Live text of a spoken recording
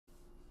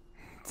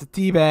It's a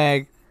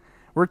teabag.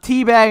 We're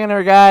teabagging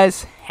her,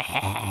 guys.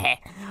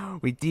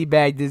 We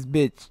teabagged this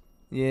bitch.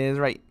 Yeah, that's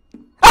right.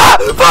 Ah!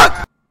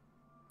 Fuck!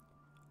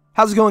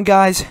 How's it going,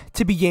 guys?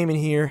 Tibby Gaming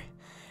here,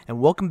 and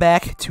welcome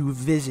back to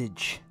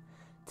Visage.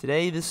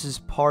 Today, this is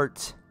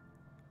part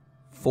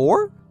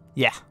 4?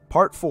 Yeah,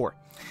 part 4.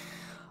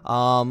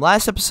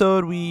 Last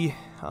episode, we,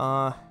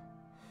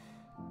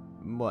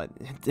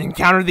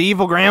 encountered the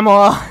evil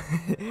grandma.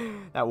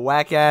 That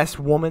whack-ass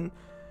woman.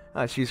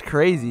 She's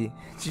crazy.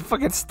 She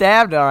fucking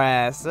stabbed our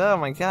ass. Oh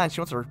my god,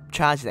 she wants her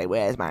child. She's like,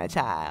 where's my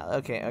child?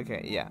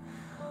 Okay, yeah.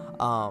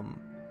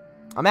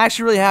 I'm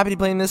actually really happy to be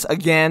playing this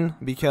again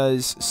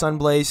because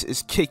Sunblaze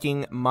is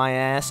kicking my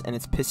ass and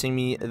it's pissing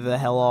me the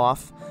hell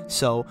off.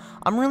 So,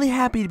 I'm really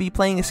happy to be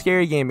playing a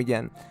scary game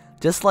again.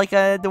 Just like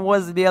it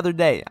was the other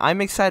day. I'm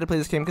excited to play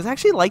this game because I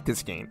actually like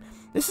this game.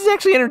 This is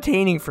actually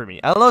entertaining for me.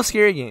 I love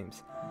scary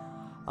games.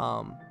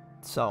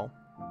 So,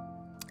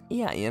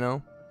 yeah, you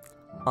know.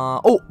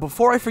 Oh,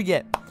 before I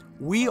forget,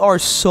 we are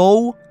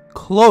so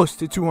close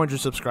to 200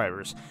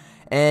 subscribers,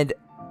 and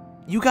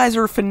you guys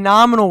are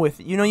phenomenal with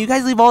it. You know, you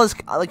guys leave all this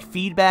like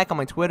feedback on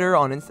my Twitter,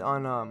 on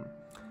on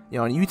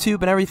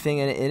YouTube and everything,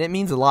 and it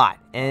means a lot.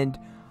 And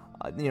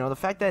you know, the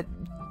fact that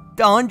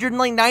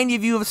 190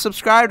 of you have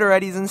subscribed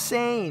already is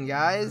insane,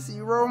 guys.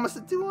 You were almost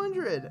at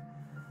 200.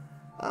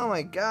 Oh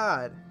my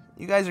god,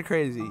 you guys are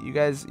crazy. You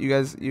guys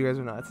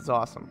are nuts. It's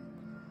awesome,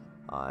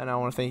 and I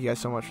want to thank you guys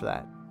so much for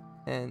that.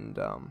 And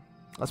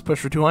let's push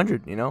for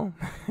 200, you know?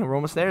 We're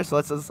almost there, so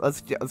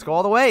let's go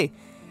all the way.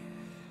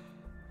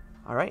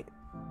 All right.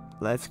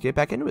 Let's get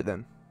back into it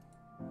then.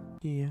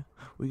 Yeah,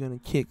 we're going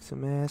to kick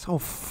some ass. Oh,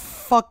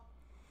 fuck.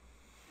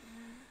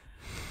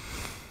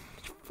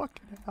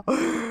 Fucking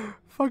hell.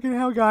 Fucking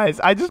hell, guys.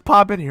 I just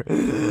pop in here.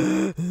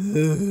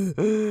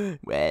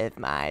 With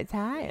my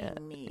tire.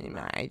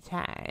 My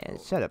tire.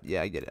 Shut up.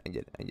 Yeah, I get it. I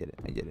get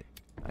it.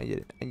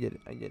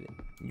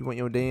 You want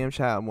your damn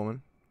child,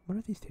 woman. What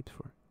are these tapes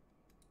for?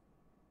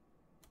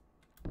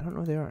 I don't know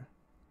what they are.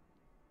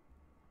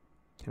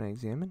 Can I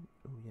examine?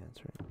 Oh, yeah,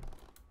 that's right.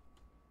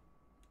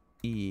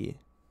 E.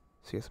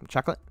 So you got some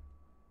chocolate.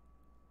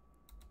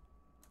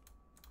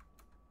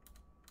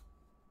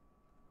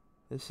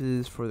 This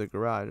is for the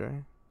garage,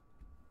 right?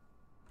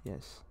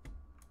 Yes.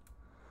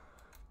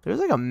 There's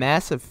like a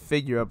massive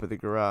figure up at the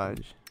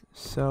garage.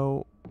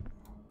 So.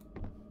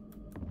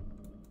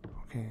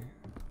 Okay.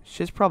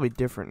 Shit's probably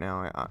different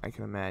now, I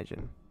can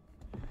imagine.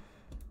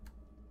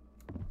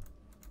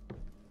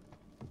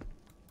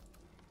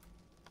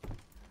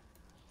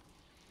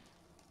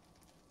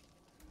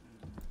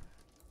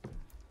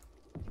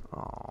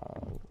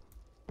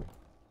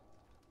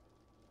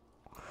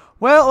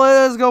 Well,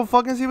 let's go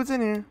fucking see what's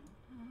in here.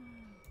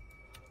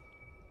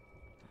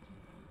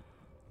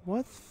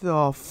 What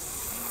the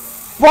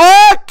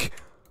fuck?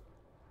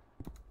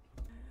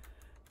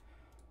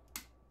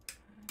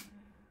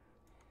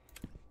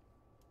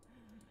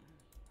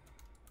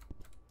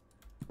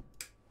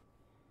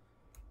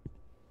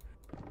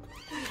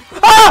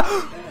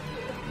 Ah!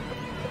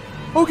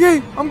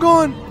 Okay, I'm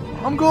gone.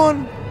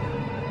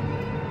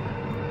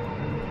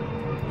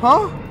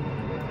 Huh?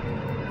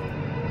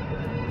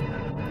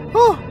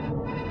 Huh?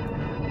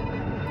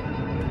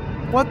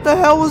 What the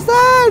hell was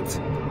that?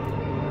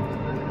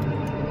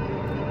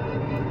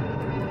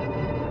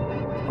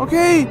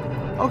 Okay,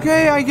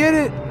 I get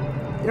it.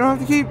 You don't have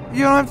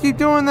to keep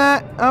doing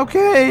that.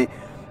 Okay.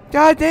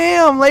 God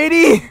damn,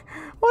 lady.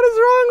 What is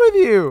wrong with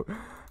you?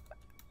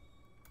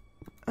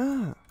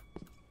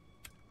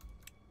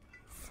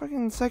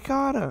 Fucking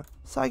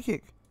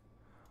psychic.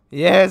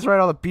 Yeah, that's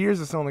right, all the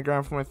beers are still on the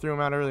ground from when I threw them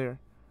out earlier.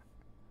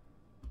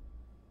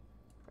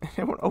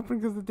 It won't open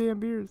because of the damn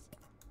beers.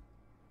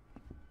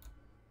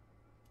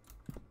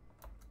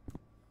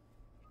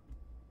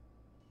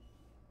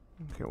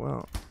 Okay,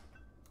 well.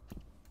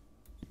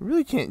 You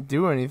really can't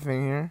do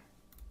anything here.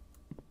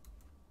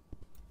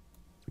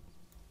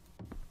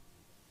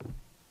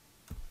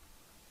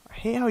 I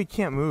hate how he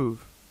can't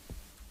move.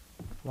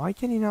 Why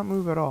can he not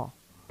move at all?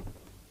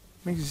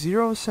 Makes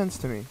zero sense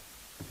to me.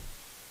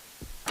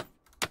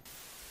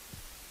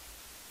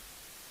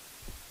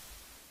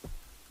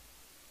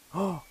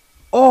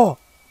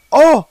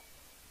 Oh!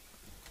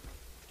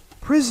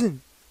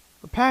 Prison!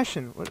 A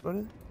passion. What is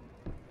it?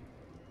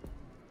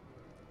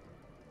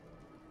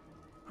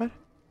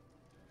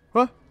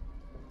 What?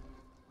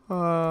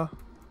 Huh?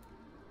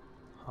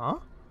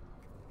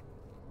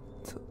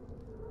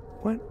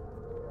 What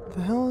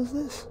the hell is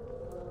this?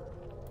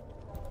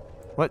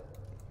 What?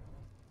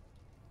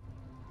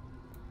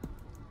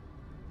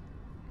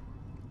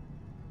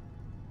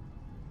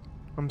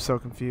 I'm so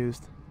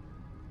confused.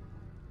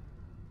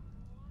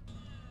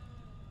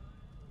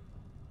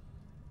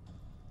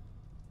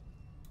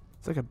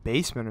 It's like a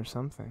basement or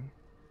something.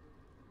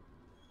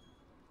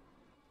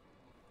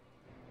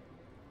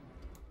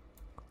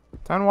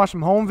 Time to watch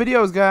some home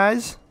videos,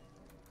 guys.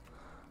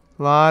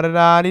 La da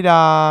da di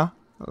da.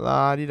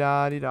 La di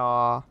da di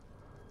da.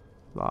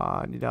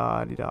 La di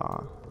da di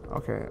da.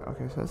 Okay,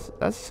 so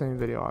that's the same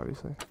video,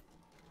 obviously.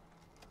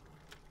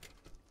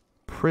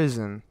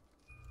 Prison.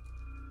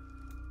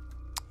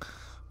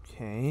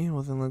 Okay,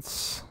 well then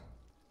let's...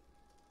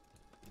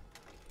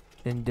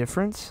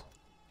 Indifference?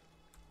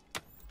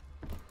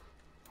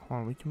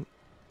 Hold on, we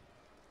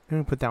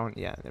can put that one.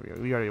 Yeah, there we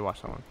go. We already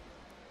watched that one.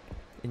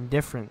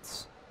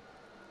 Indifference.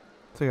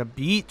 It's like a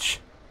beach.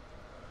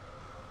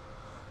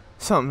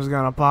 Something's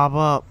gonna pop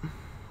up.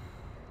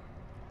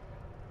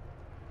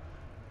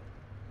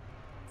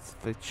 It's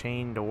the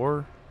chain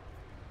door.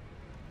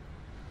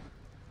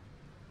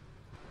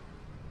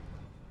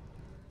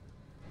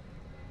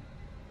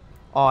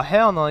 Oh,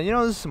 hell no. You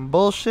know this is some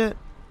bullshit?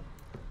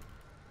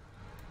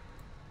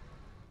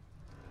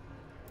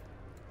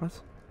 What?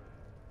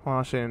 Hold on,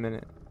 I'll show you in a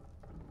minute.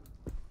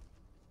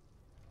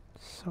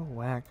 So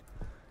whack.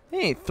 It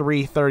ain't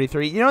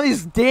 3:33. You know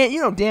these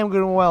damn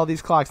good and well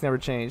these clocks never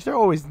change. They're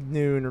always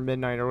noon or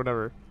midnight or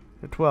whatever.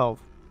 They're 12.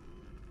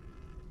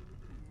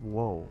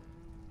 Whoa.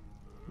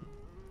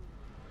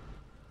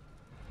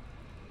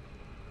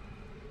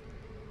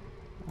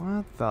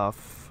 What the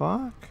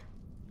fuck?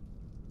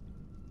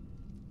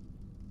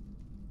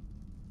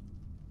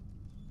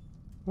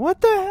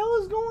 What the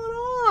hell is going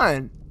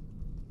on?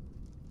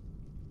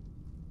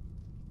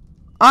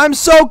 I'm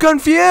so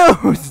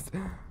confused.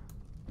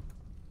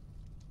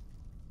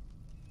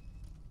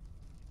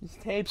 These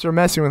tapes are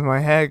messing with my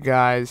head,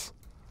 guys.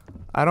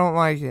 I don't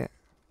like it.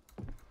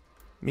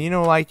 Me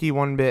no likey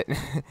one bit.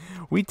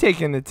 We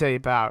taking the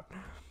tape out.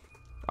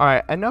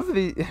 Alright, enough of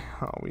these.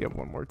 Oh, we have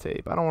one more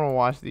tape. I don't want to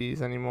watch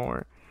these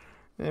anymore.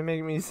 They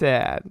make me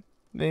sad.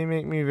 They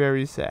make me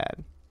very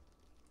sad.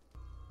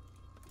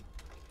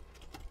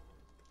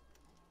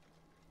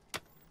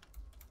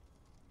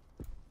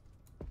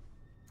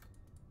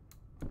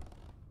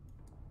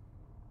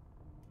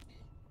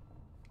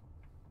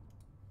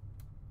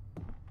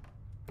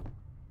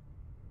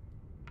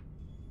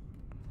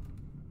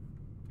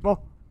 Oh,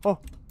 oh.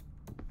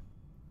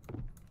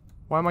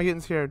 Why am I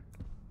getting scared?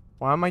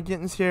 Why am I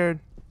getting scared?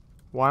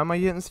 Why am I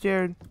getting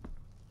scared?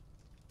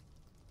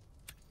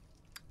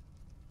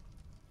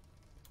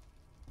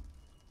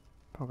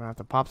 I'm gonna have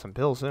to pop some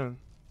pills soon.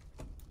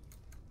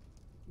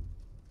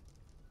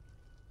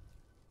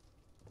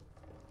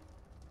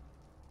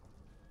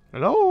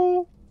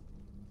 Hello?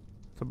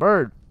 It's a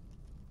bird.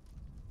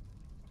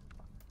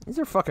 These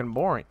are fucking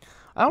boring.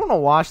 I don't want to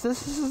watch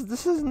this.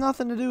 This has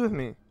nothing to do with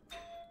me.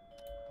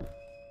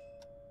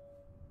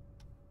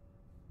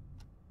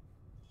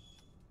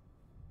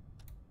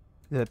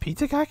 Did the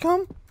pizza guy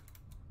come?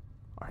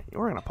 Alright,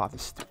 we're gonna pop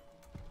this.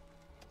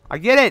 I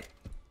get it!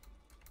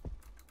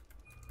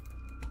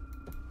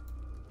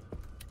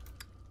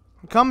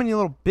 I'm coming, you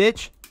little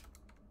bitch.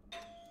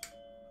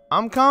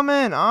 I'm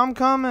coming, I'm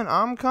coming,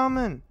 I'm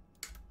coming.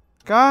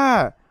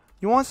 God,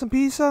 you want some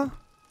pizza?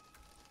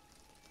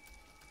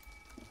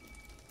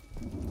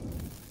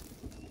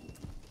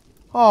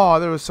 Oh,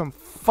 there was some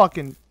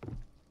fucking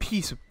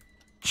piece of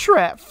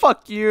trap.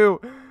 Fuck you.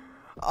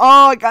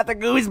 Oh, I got the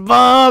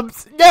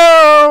goosebumps.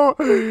 No!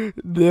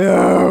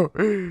 No!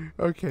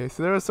 Okay,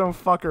 so there was some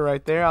fucker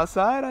right there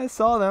outside. I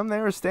saw them. They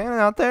were standing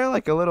out there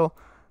like a little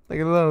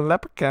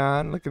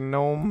leprechaun, like a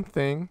gnome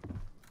thing.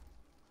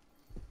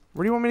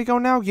 Where do you want me to go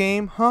now,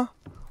 game? Huh?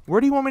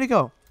 Where do you want me to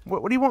go?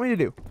 What do you want me to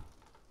do?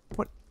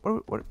 What?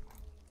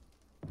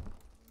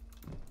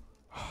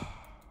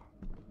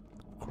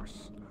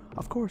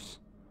 Of course.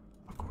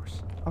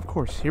 Of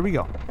course. Here we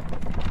go.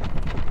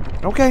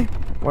 Okay.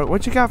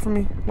 What you got for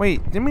me?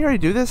 Wait, didn't we already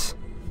do this?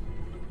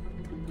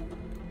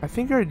 I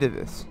think we already did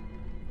this.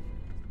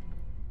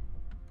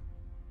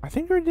 I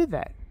think we already did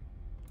that.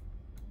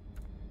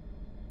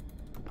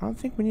 I don't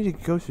think we need to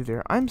go through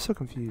there. I'm so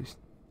confused.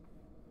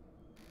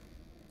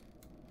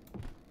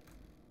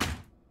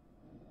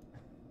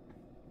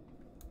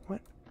 What?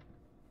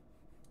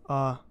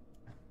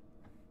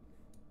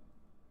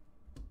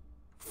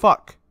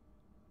 Fuck.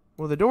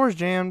 Well, the door's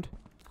jammed.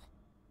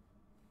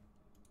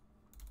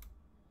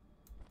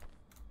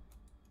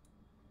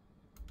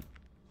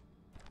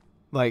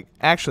 Like,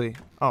 actually,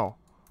 oh.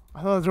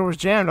 I thought the door was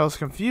jammed. I was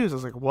confused. I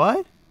was like,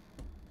 what?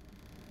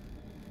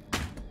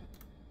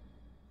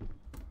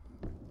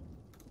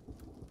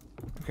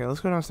 Okay,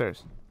 let's go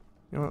downstairs.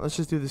 You know what? Let's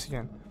just do this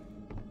again.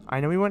 I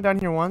know we went down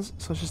here once,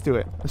 so let's just do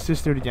it. Let's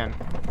just do it again.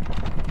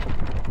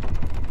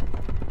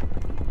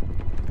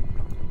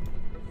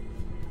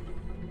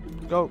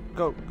 Go,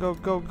 go, go,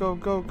 go, go,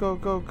 go, go,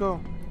 go, go.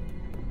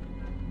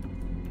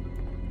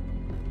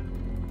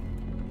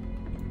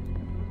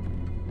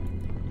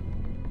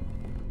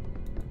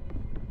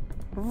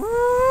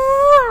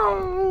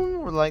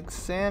 We're like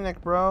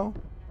Sonic, bro.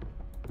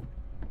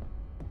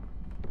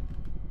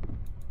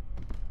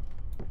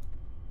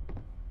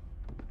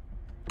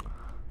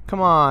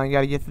 Come on, you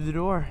gotta get through the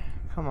door.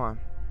 Come on.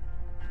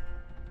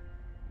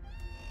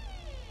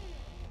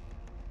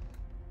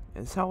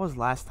 This is how it was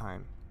last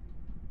time.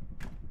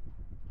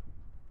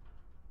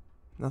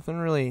 Nothing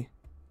really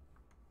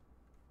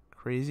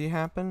crazy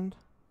happened,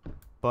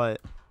 but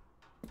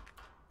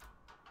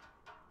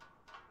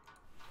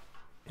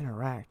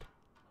interact.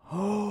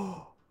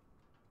 Oh,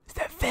 is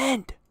that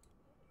vent?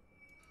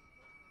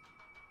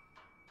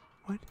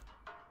 What?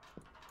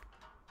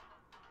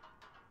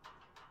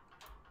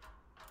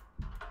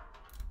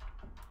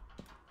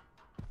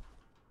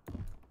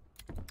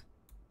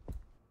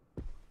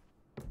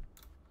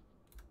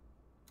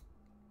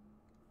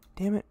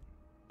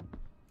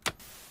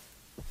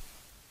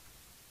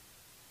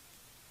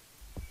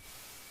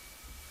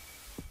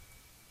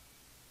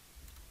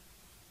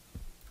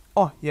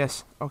 Oh,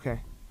 yes.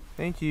 Okay.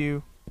 Thank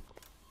you.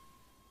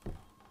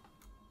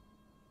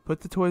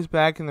 Put the toys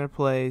back in their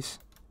place.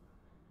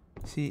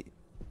 See.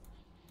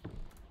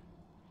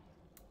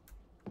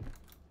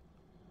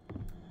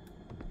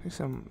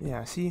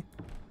 Yeah, see.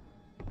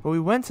 But we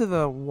went to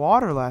the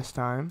water last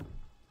time.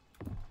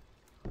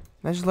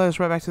 That just led us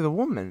right back to the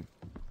woman.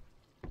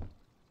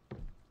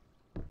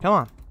 Come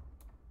on.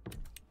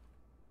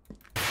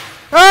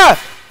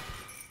 Ah!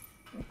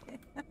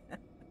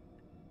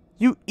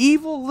 You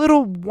evil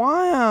little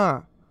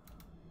wire.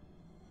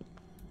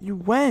 You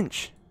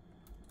wench.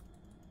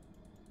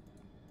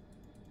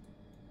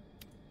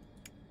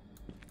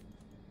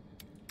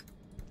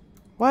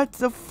 What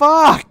the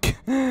fuck?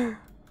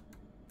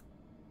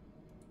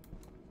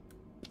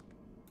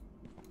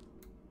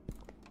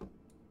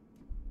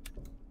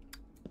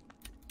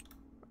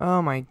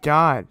 Oh my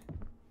god.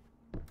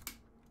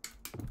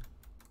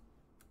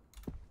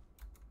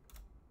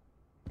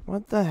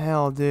 What the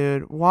hell,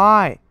 dude?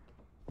 Why?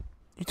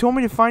 You told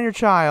me to find your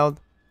child,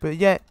 but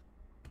yet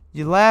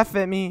you laugh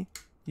at me,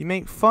 you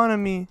make fun of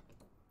me,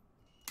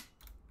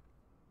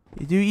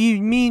 you do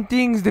mean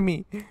things to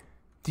me.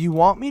 Do you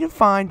want me to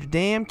find your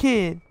damn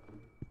kid?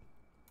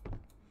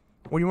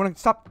 Or you want to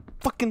stop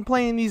fucking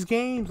playing these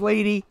games,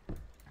 lady?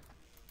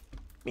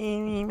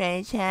 Bring me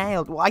my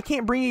child. Well, I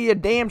can't bring you a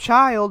damn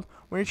child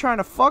when you're trying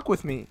to fuck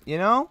with me, you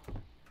know?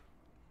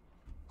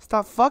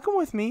 Stop fucking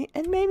with me,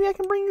 and maybe I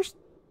can bring your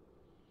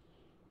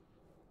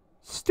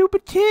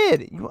stupid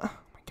kid. Oh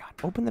my god,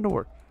 open the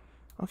door.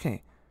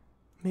 Okay.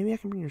 Maybe I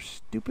can bring your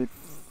stupid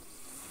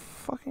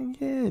fucking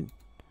kid.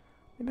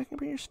 Maybe I can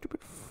bring your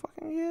stupid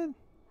fucking kid.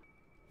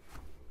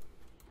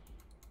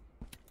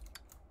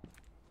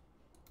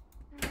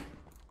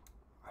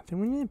 I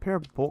think we need a pair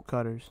of bolt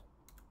cutters.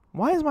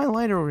 Why is my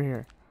lighter over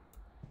here?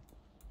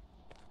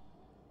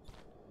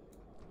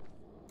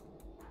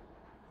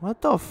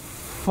 What the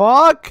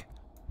fuck?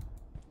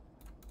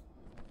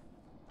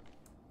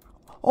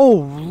 Oh,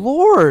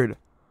 Lord.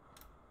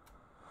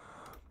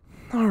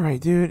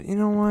 Alright, dude. You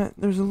know what?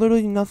 There's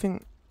literally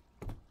nothing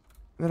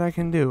that I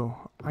can do.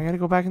 I gotta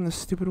go back in this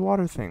stupid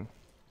water thing.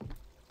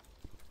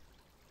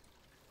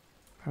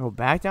 I go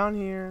back down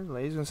here. The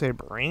lady's gonna say,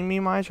 bring me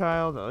my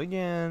child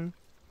again.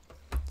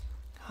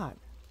 God.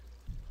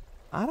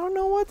 I don't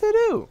know what to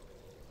do.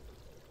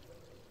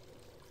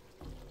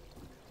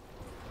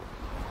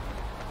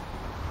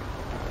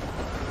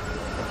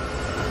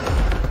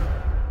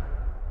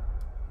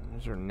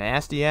 There's her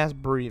nasty ass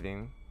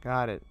breathing.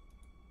 Got it.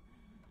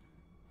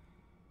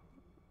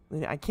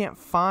 I can't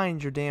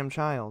find your damn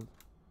child.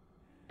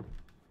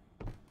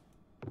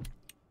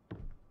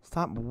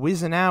 Stop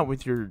whizzing out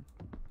with your...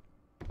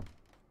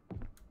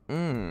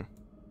 I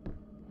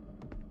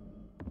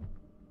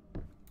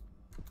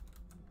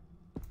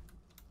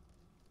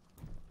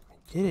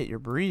get it, you're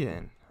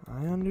breathing.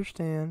 I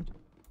understand.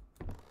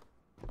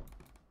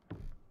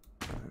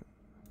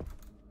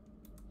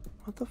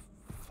 What the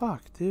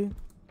fuck, dude?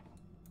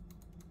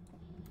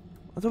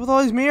 What's up with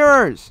all these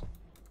mirrors?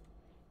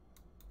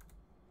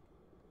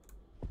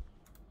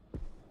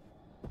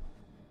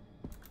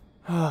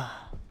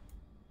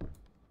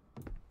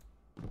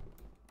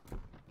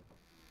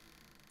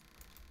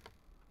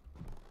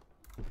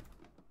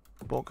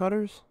 Bolt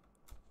cutters?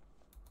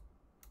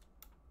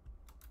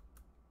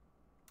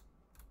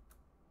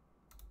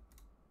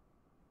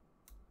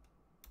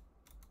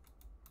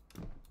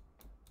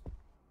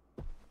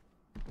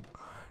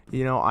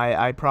 You know,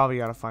 I probably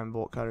gotta find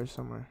bolt cutters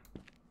somewhere.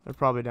 They're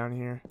probably down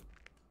here.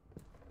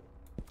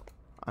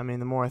 I mean,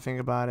 the more I think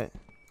about it.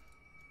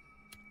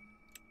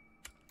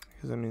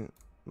 Because, I mean,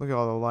 look at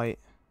all the light.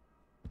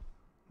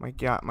 My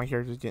god, my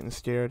character's getting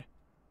scared.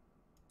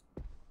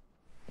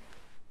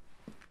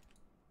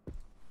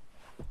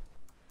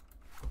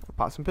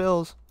 Pop some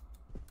pills.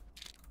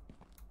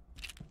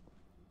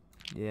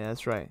 Yeah,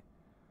 that's right.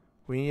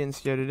 We ain't getting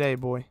scared today,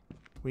 boy.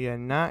 We are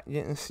not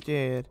getting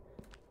scared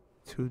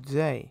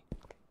today.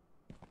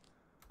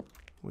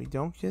 We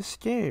don't get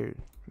scared.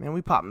 Man,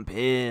 we popping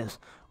pills.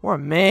 We're a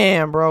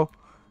man, bro.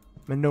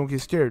 Men don't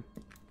get scared.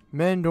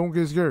 Men don't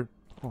get scared.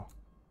 Oh.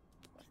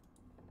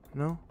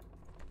 No?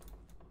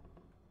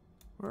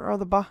 Where are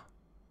the What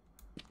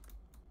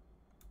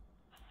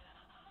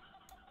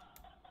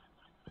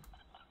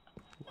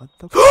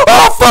the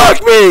Oh,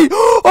 fuck me!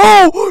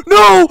 Oh,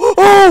 no!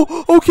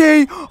 Oh,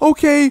 okay,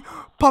 okay.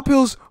 Pop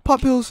pills,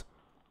 pop pills.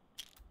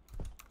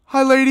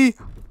 Hi, lady.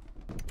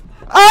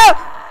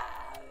 Ah!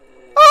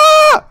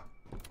 Ah!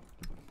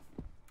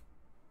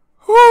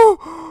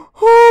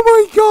 Oh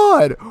my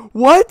god!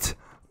 What?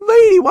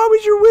 Lady, why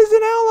was you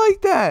whizzing out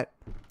like that?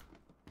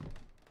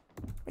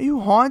 Are you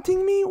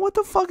haunting me? What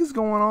the fuck is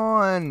going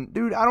on?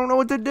 Dude, I don't know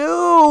what to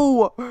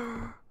do!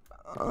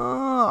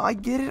 I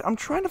get it. I'm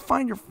trying to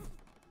find your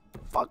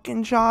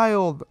fucking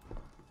child.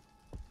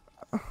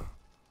 I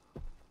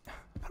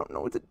don't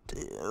know what to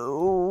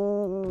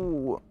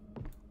do.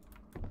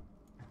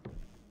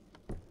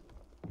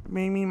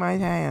 Bring me my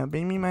child.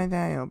 Bring me my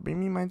child. Bring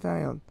me my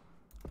child.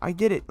 I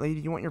get it,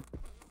 lady. You want your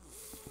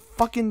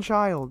fucking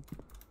child.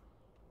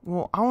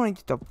 Well, I want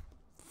to get the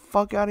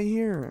fuck out of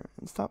here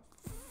and stop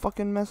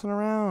fucking messing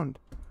around.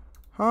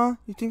 Huh?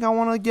 You think I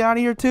want to get out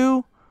of here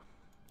too?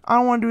 I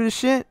don't want to do this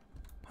shit.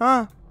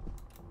 Huh?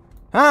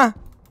 Huh?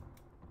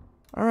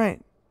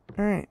 Alright.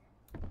 Alright.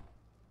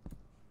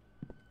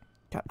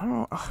 God, I don't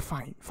know. Ugh,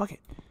 fine. Fuck it.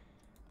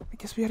 I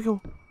guess we gotta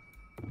go.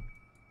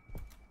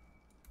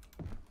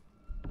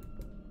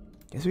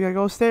 Guess we gotta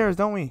go upstairs,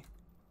 don't we?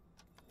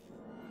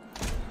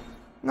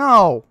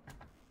 No!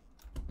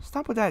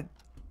 Stop with that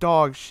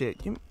dog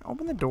shit. You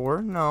open the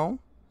door. No.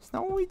 It's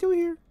not what we do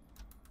here.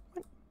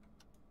 What?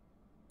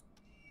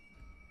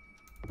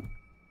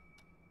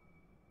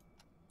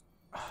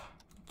 You're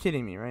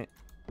kidding me, right?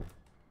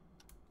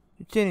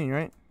 You're kidding me,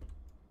 right?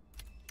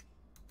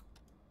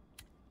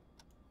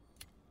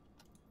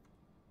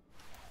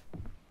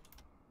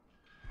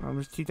 I'll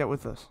just keep that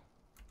with us.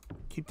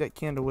 Keep that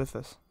candle with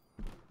us.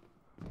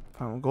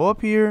 Fine, we'll go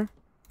up here.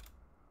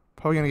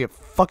 Probably gonna get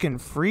fucking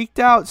freaked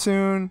out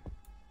soon.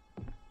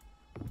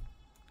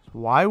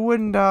 Why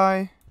wouldn't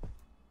I?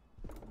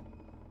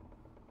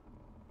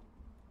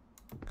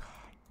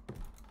 God.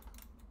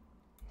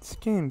 This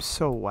game's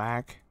so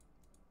whack.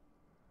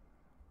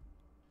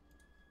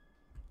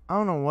 I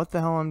don't know what the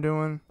hell I'm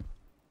doing.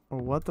 Or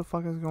what the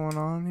fuck is going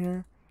on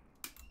here.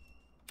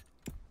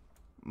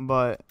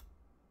 But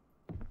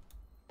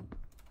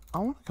I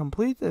want to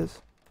complete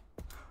this.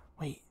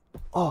 Wait.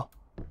 Oh.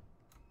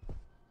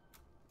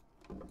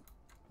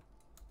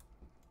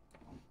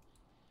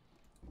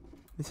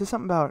 This is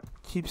something about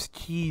keeps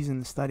keys in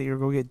the study or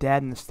go get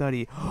dad in the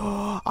study.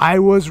 I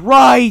was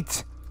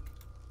right!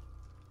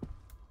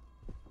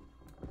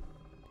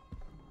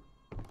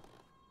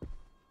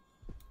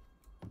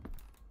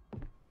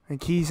 And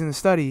keys in the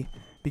study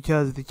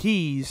because the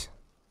keys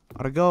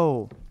are to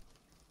go.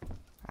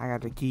 I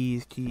got the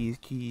keys.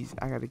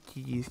 I got the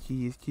keys.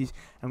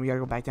 And we gotta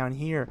go back down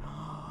here.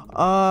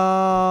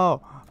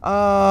 Oh.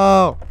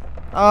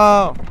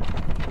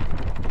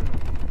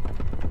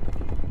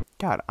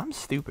 God, I'm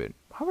stupid.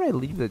 How would I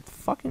leave the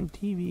fucking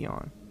TV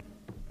on?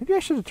 Maybe I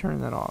should have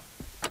turned that off.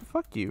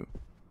 Fuck you.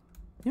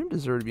 You don't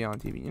deserve to be on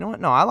TV. You know what?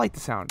 No, I like the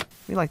sound.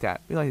 We like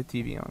that. We like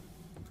the TV on.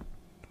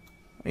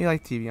 We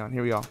like TV on.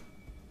 Here we go.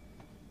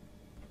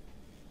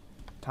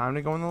 Time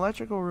to go in the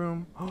electrical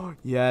room. Oh,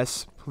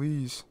 yes,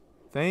 please.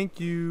 Thank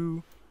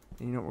you.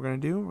 And you know what we're going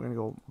to do? We're going to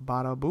go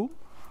bada boop.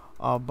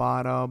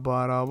 Bada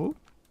boop.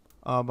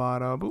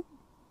 Bada boop.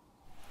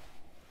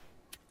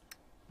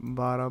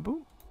 Bada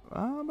boop.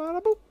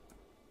 Bada boop.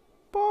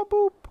 Ba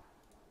boop.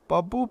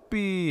 Ba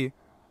boopy.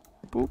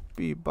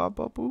 Boopy. Ba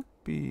ba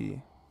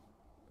boopy.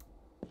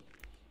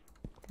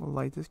 We'll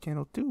light this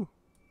candle too.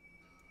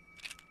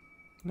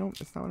 Nope,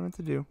 that's not what I meant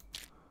to do.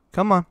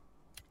 Come on.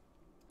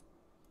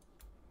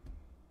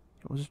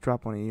 We'll just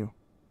drop one of you.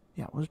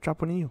 Yeah, we'll just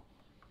drop one of you.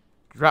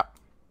 Drop.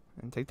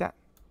 And take that.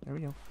 There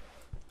we go.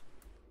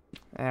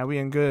 Yeah, we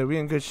in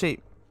good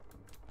shape.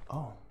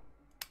 Oh.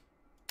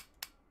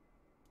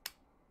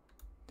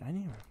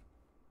 Dining room.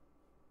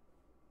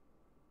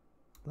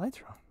 The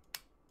lights are on.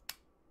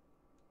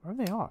 Or are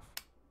they off?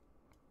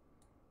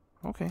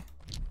 Okay.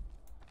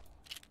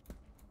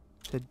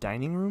 The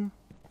dining room?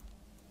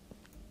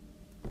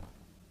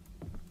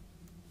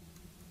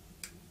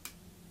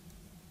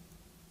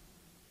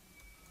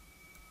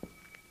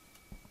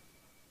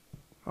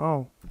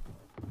 Oh.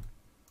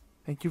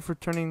 Thank you for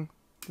turning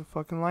the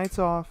fucking lights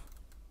off.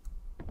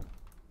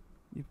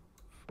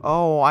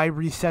 Oh, I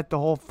reset the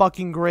whole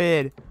fucking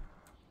grid.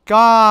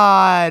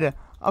 God!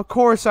 Of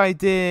course I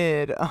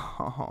did.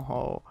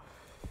 Oh.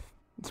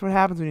 That's what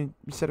happens when you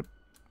reset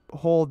a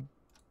whole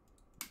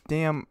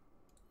damn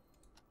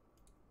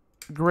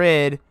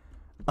grid.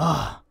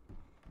 Ugh.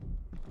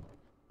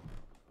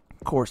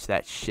 Of course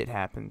that shit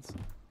happens.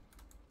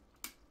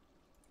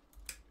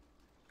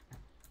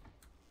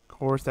 Of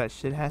course that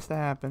shit has to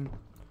happen.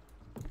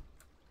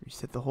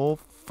 Reset the whole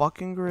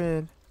fucking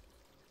grid.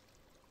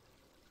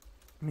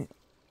 I mean,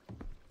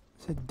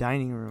 it's a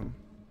dining room.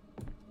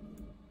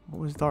 What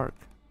was dark?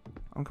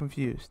 I'm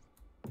confused.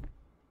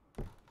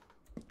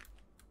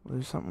 Was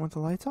there something with the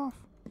lights off?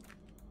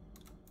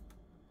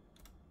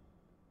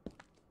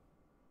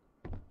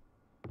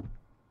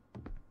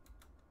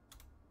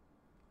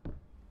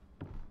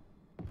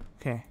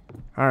 Okay.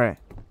 Alright.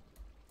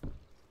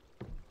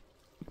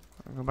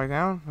 Go back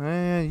down.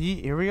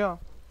 Here we go.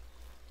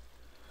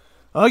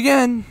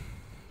 Again.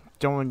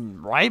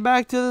 Going right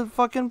back to the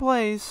fucking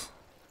place.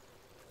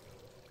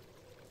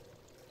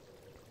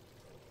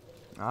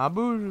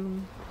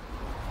 Boom.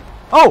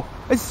 Oh!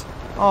 It's...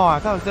 Oh, I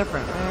thought it was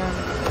different, man.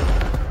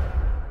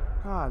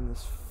 God,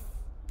 this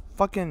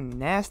fucking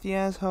nasty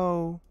ass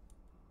hoe.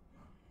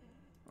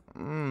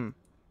 Why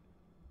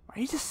are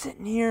you just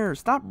sitting here?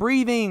 Stop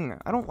breathing.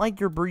 I don't like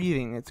your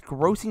breathing. It's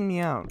grossing me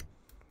out.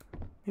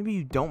 Maybe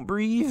you don't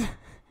breathe?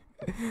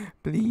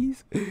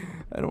 Please?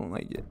 I don't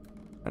like it.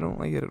 I don't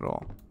like it at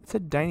all. It's a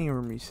dining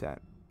room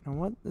reset. Now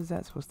what is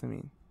that supposed to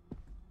mean?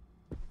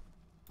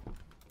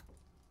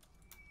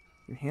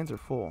 Your hands are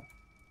full.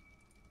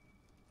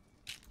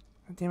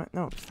 God damn it.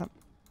 No, stop.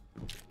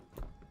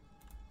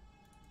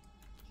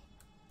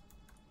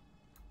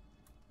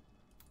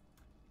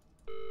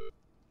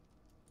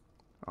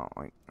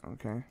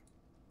 Okay.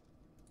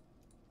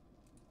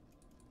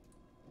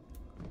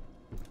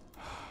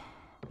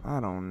 I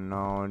don't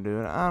know,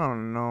 dude. I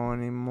don't know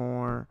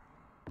anymore.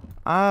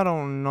 I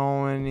don't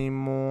know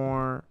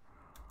anymore.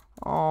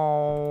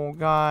 Oh,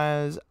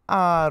 guys,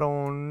 I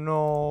don't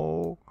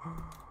know.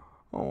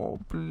 Oh,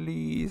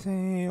 please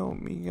help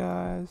me,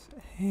 guys.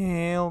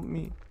 Help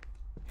me.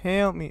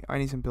 Help me. I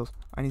need some pills.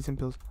 I need some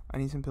pills. I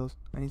need some pills.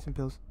 I need some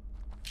pills.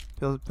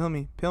 Pills. Pill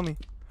me. Pill me.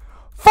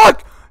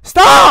 Fuck!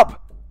 Stop!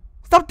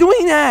 Stop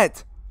doing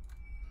that!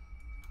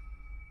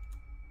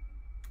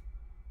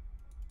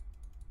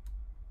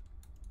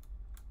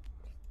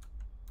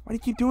 Why do you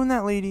keep doing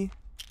that, lady?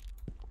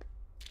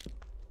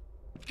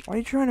 Why are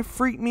you trying to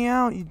freak me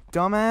out, you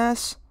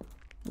dumbass?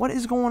 What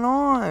is going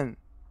on?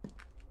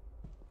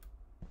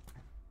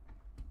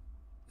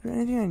 Is there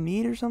anything I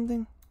need or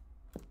something?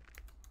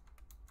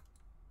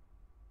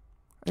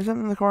 Is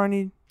something in the car I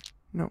need?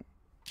 No.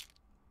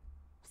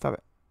 Stop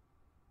it.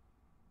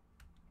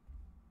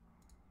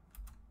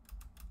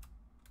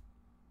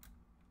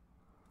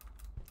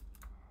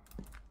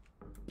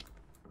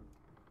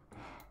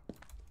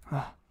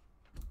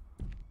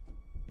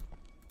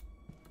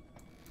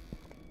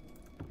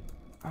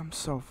 I'm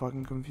so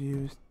fucking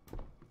confused.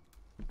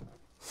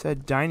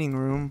 Said dining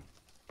room.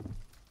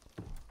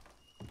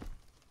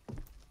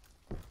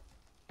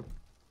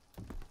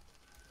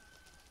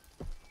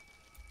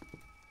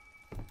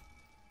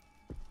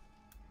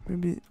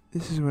 Maybe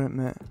this is what it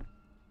meant.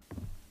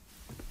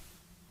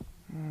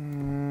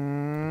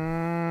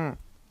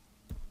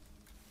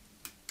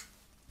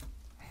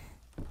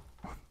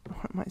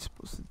 What am I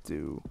supposed to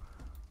do?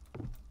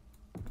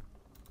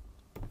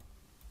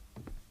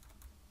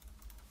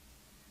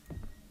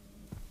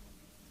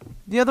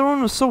 The other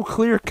one was so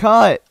clear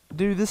cut.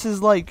 Dude, this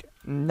is like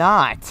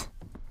not.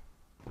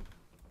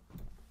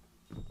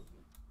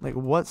 Like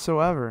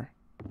whatsoever.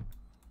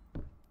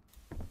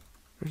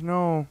 There's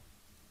no.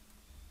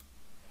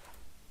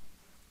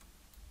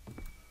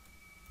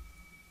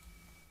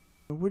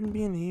 It wouldn't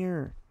be in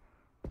here.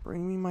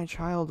 Bring me my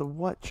child. A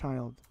what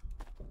child?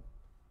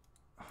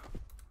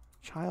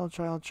 Child,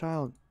 child,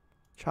 child.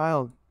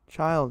 Child,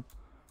 child.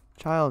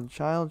 Child,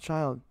 child,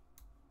 child.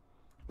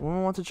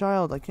 Woman wants a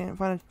child. I can't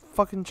find a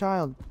fucking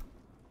child.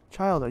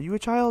 Child, are you a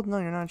child? No,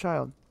 you're not a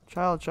child.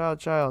 Child, child,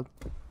 child.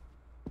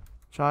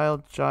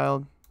 Child,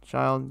 child,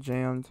 child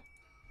jammed.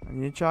 I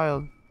need a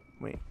child.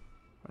 Wait.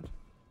 What?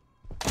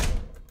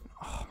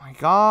 Oh my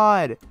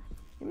god.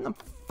 Even the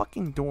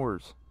fucking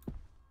doors.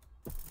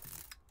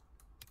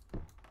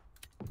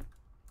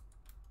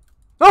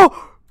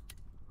 Oh!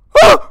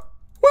 Oh!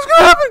 What's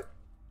gonna happen?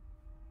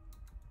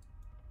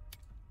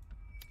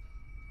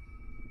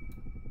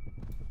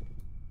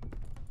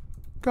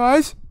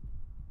 Guys?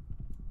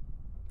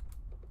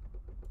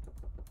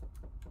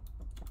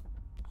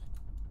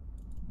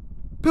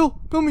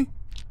 Pill me.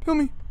 Pill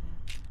me.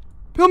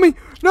 Pill me.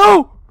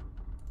 No!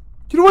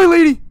 Get away,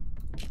 lady.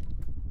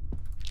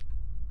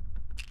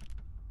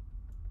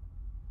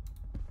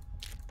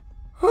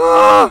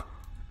 Ah!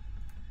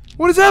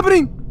 What is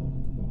happening?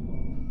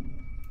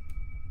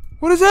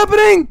 What is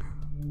happening?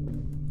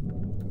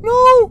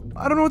 No!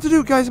 I don't know what to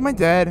do, guys. Am I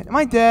dead? Am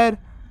I dead?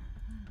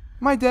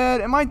 Am I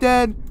dead? Am I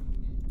dead?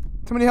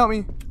 Somebody help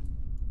me.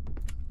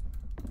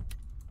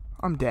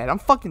 I'm dead. I'm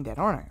fucking dead,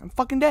 aren't I? I'm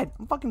fucking dead.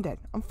 I'm fucking dead.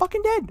 I'm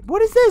fucking dead.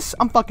 What is this?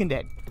 I'm fucking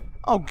dead.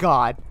 Oh,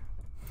 God.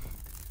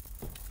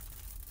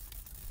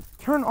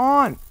 Turn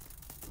on.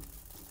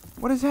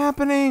 What is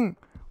happening?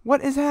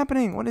 What is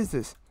happening? What is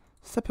this? Is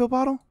this a pill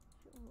bottle?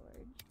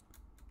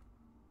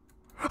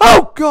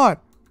 Oh, God.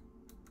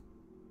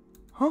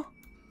 Huh?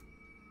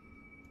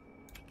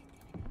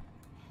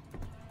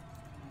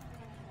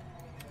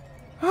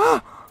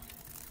 Ah!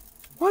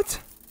 What?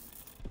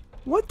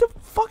 What the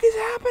fuck is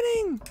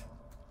happening?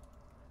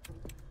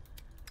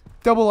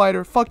 Double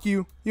lighter. Fuck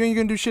you. You ain't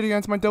gonna do shit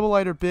against my double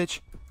lighter,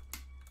 bitch.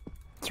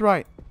 That's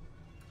right.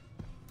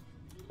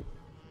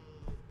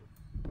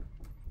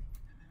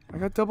 I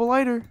got double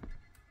lighter.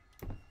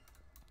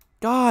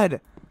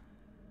 God.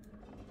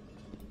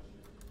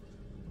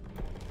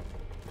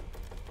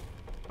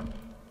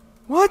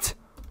 What?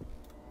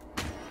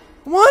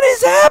 What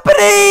is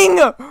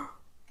happening?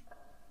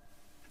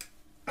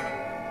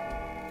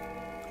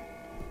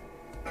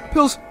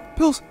 Pills,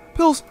 pills,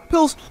 pills,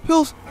 pills,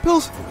 pills,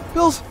 pills,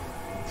 pills.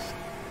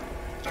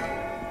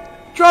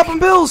 Dropping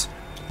pills!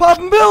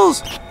 Popping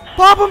pills!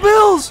 Popping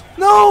pills!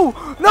 No!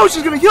 No,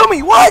 she's gonna kill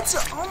me! What?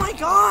 Oh my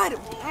god!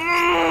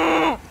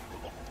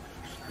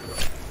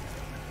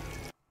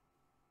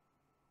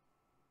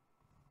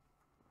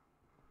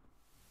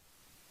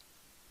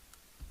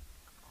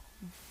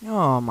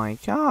 Oh my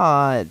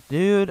god,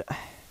 dude.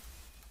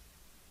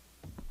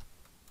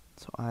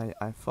 So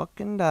I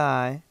fucking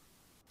die.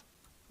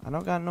 I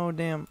don't got no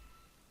damn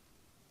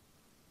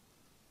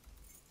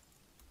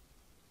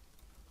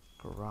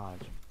garage.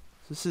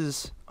 This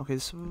is okay.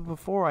 This is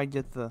before I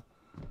get the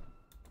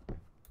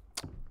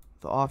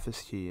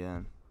office key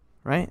in,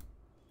 right?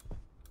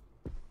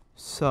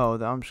 So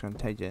I'm just gonna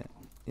take it.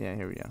 Yeah,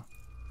 here we go.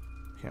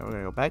 Okay, we're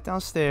gonna go back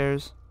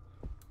downstairs.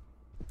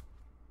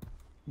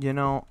 You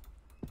know,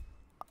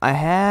 I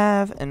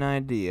have an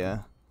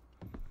idea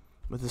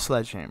with the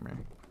sledgehammer.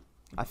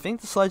 I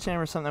think the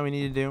sledgehammer is something that we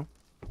need to do.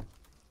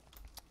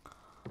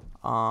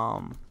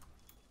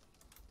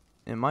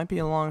 It might be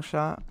a long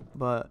shot,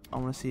 but I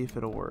want to see if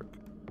it'll work.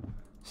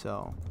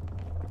 So,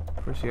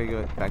 first we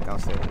gotta go back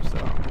downstairs. So,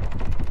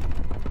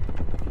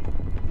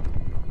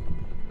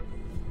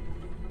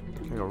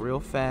 gotta go real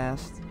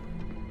fast.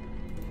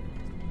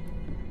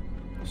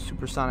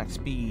 Supersonic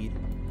speed.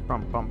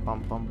 Bum bum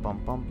bum bum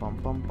bum bum bum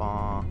bum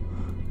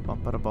bum.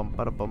 Bum bada bum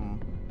bada bum.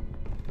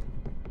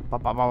 Ba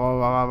ba ba ba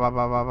ba ba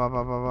ba ba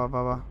ba ba ba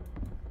ba ba.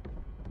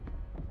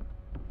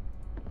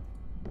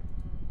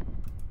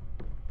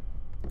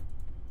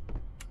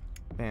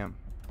 Bam.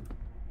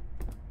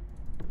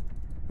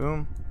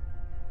 Boom.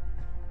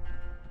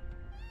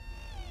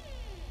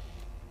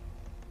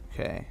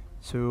 Okay.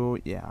 So,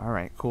 yeah,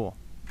 alright, cool.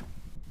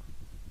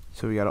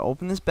 So we gotta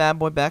open this bad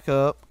boy back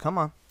up. Come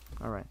on.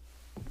 Alright.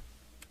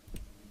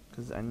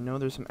 Because I know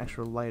there's some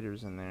extra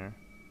lighters in there.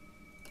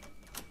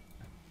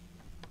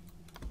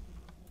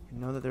 I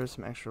know that there's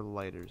some extra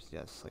lighters.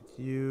 Yes, like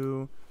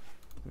you.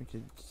 We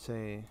could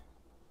say...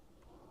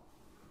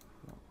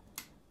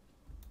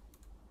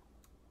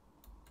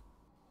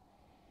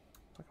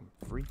 Fucking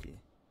freaky.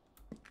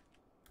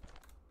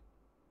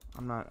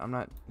 I'm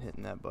not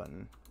hitting that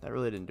button. That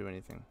really didn't do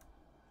anything.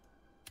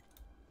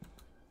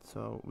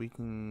 So we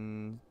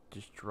can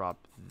just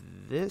drop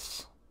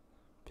this.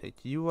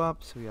 Pick you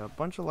up. So we got a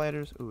bunch of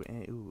lighters. Ooh,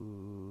 and,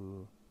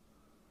 ooh.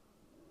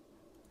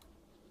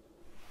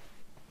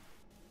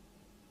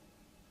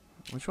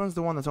 Which one's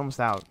the one that's almost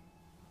out?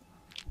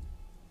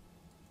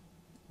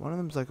 One of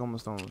them's like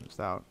almost out.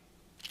 Okay,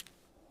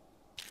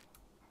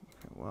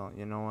 well,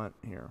 you know what?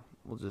 Here,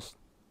 we'll just...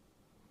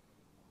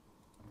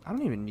 I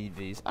don't even need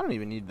these. I don't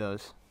even need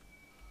those.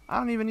 I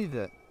don't even need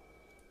that.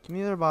 Give me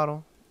the other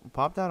bottle. We'll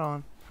pop that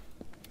on.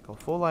 Go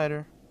full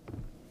lighter.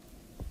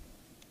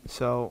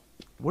 So,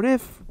 what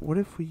if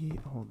we...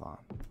 Hold on.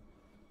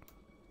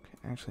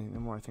 Okay, actually, the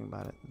more I think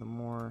about it, the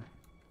more...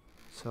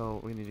 So,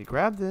 we need to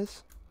grab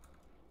this.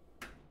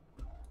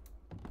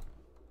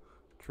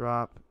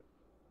 Drop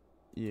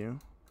you.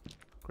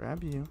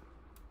 Grab you.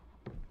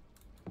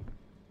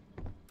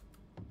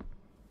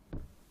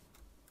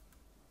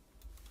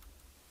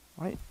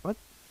 Wait, what?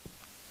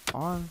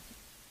 On.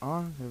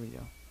 There we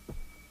go.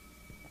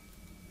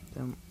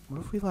 Then,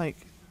 what if we, like...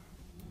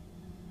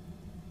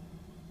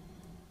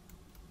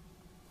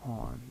 Hold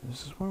on.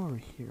 There's this one over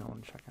here I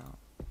want to check out.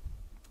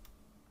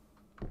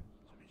 So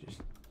we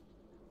just...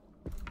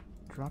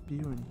 Drop you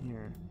in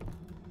here.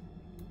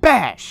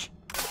 Bash!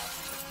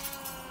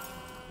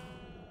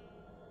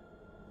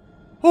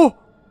 Oh!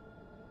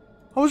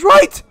 I was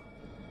right!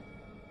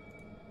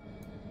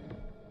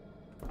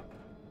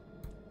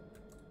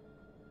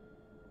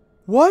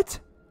 What?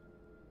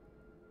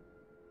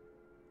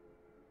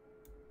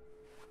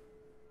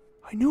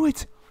 I knew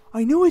it!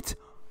 I knew it!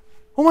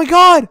 Oh my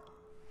god!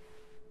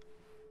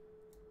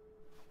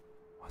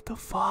 What the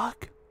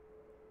fuck?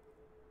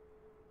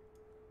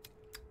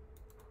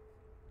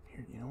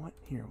 Here, you know what?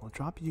 Here, we'll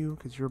drop you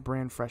because you're a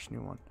brand fresh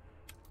new one.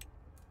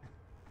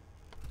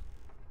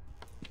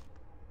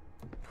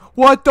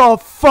 What the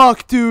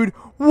fuck, dude?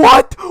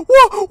 What?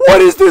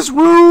 What is this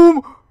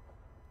room?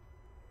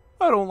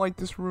 I don't like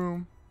this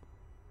room.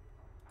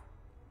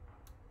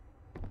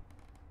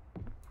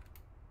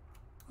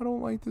 I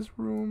don't like this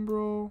room,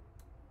 bro.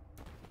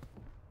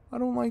 I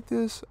don't like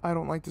this. I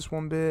don't like this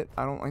one bit.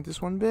 I don't like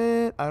this one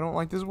bit. I don't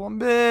like this one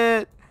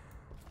bit.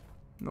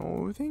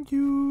 No, thank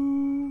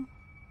you.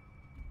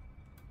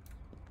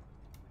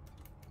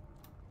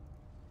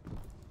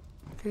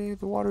 Okay,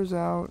 the water's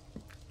out.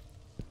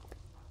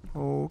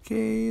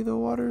 Okay, the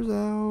water's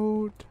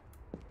out.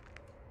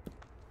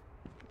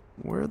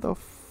 Where the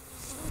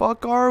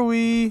fuck are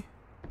we?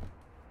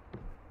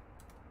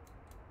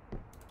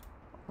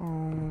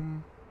 Oh,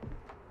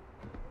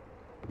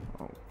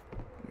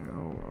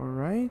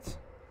 alright.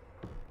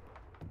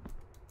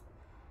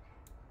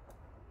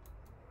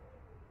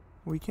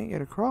 We can't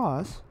get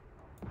across.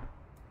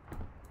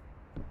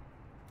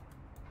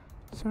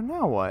 So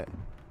now what?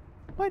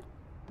 What?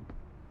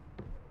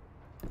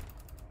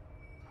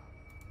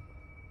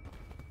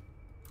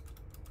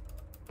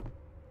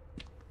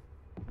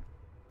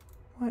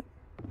 What?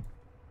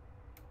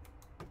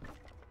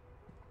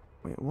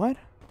 Wait, what?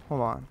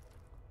 Hold on.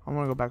 I'm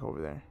gonna go back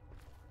over there.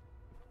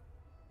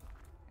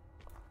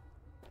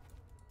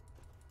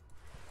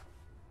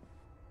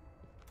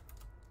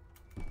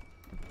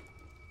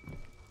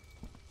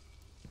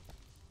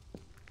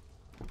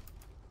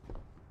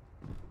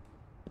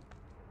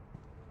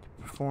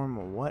 Perform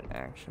a what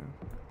action?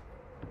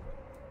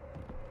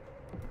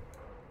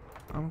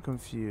 I'm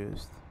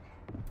confused.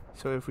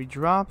 So if we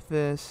drop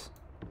this,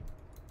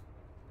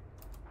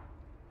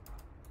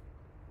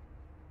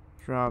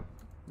 drop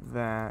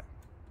that.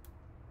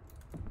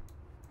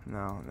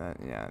 No, that,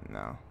 yeah,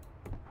 no.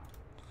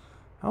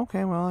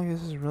 Okay, well, I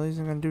guess this really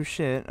isn't gonna do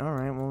shit.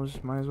 Alright, well, we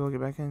might as well get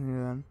back in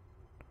here then.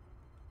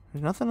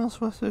 There's nothing else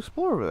for us to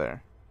explore over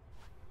there.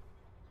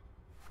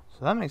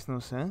 So that makes no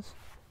sense.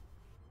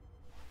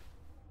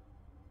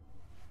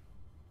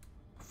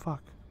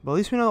 fuck? But at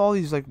least we know all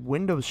these like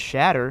windows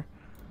shatter.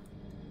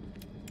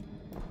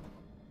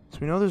 So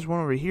we know there's one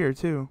over here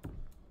too.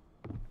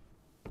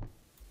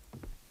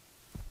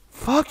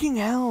 Fucking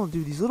hell,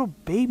 dude. These little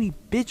baby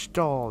bitch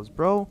dolls,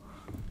 bro.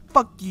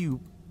 Fuck you.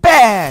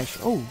 Bash!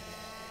 Oh.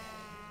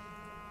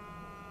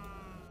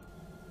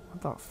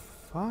 What the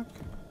fuck?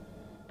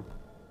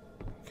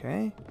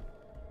 Okay.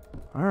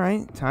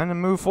 Alright, time to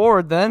move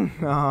forward then.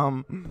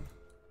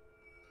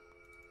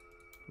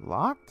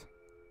 Locked?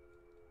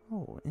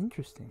 Oh,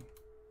 interesting.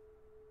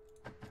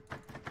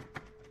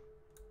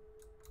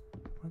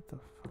 What the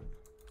fuck?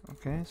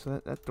 Okay,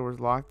 so that door's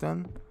locked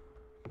then.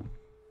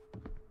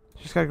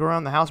 Just gotta go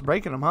around the house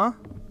breaking them, huh?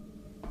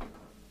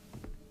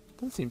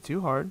 Doesn't seem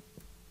too hard.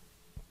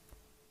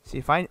 See,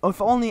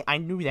 if only I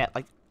knew that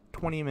like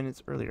 20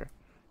 minutes earlier.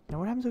 Now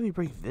what happens if we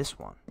break this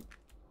one?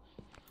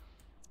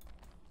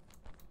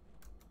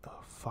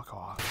 Oh, fuck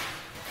off.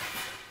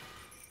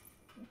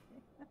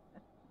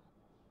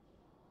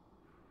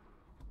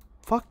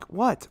 Fuck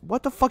what?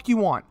 What the fuck you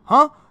want?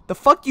 Huh? The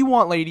fuck you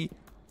want, lady?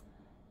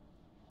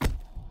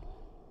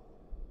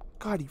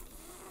 God, you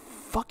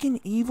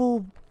fucking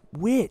evil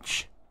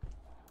witch.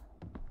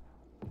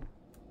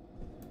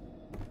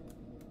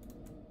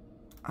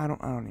 I don't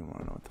even want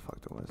to know what the fuck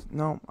that was.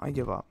 No, I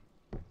give up.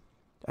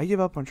 I give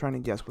up on trying to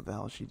guess what the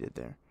hell she did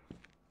there.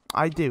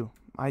 I do.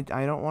 I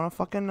don't want to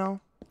fucking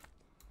know.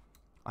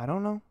 I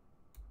don't know.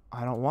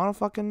 I don't want to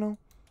fucking know.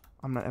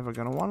 I'm not ever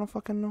gonna want to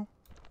fucking know.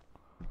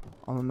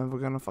 All I'm ever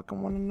gonna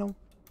fucking want to know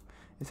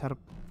is how to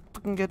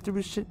fucking get through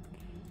this shit.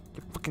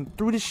 Get fucking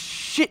through this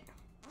shit.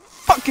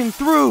 Fucking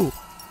through.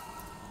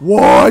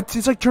 What?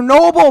 It's like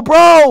Chernobyl,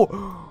 bro.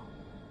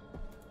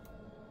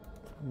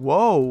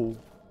 Whoa.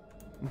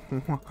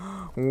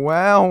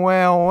 Well.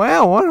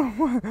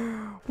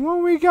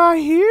 What we got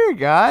here,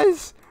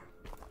 guys?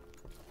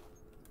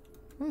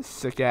 This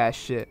sick ass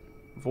shit.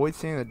 Avoid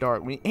seeing the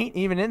dark. We ain't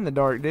even in the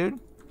dark, dude.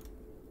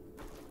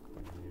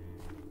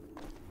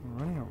 We're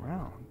running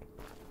around.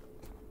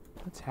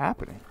 What's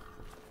happening?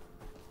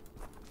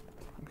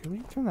 Okay, we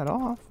can turn that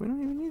off. We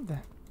don't even need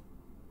that.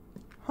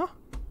 Huh?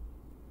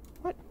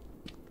 What?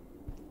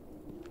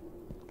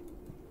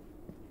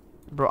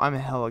 Bro, I'm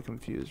hella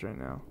confused right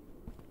now.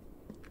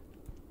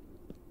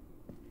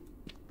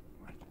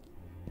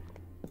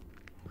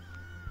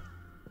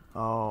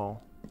 Oh,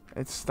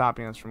 it's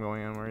stopping us from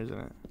going anywhere, isn't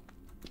it?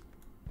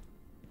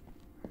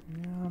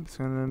 Yeah, it's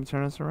gonna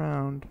turn us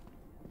around.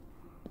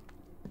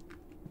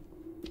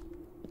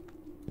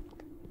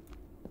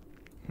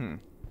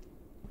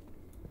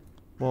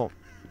 Well,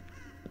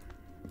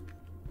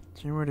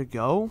 is there anywhere to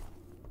go?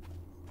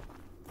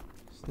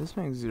 This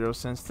makes zero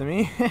sense to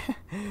me.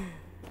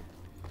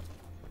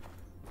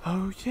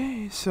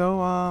 Okay,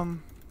 so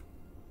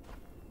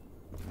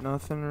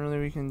nothing really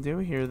we can do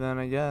here then,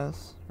 I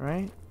guess,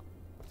 right?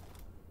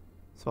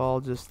 It's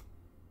all just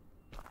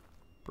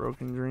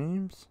broken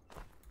dreams.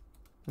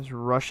 This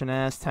Russian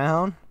ass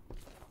town.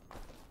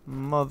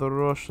 Mother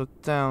Russia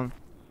town.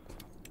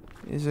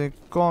 Is a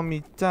call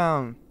me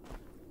town.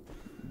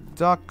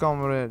 Duck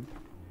comrade.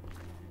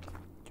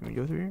 Can we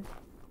go through here?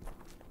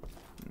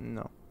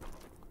 No.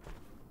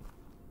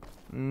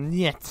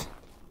 Niet.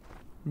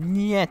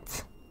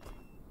 Niet.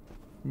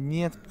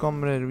 Niet,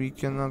 comrade. We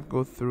cannot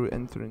go through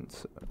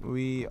entrance.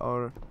 We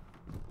are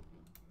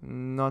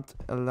not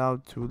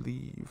allowed to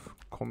leave.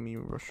 Call me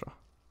Russia.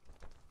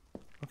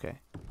 Okay.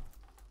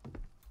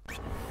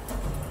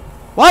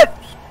 What?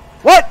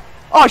 What?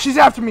 Oh, she's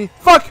after me.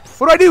 Fuck.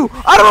 What do I do?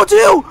 I don't know what to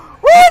do.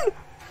 Run!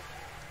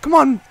 Come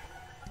on.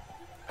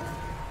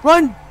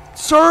 Run,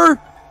 sir.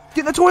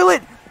 Get in the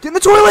toilet. Get in the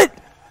toilet.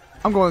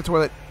 I'm going to the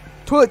toilet.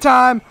 Toilet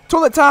time.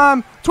 Toilet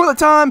time. Toilet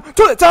time.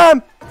 Toilet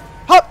time.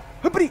 Hop.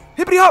 Hippity.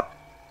 Hippity hop.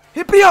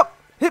 Hippity up.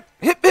 Hip.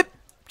 Hip. Hip.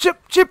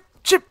 Chip. Chip.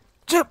 Chip.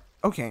 Chip.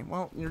 Okay.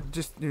 Well, you're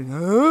just.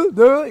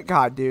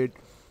 God, dude.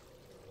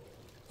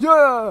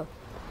 Yeah.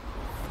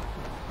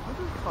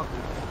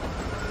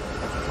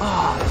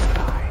 Oh,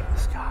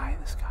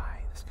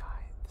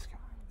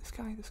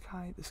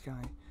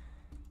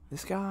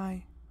 this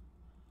guy.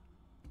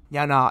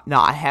 Yeah, nah,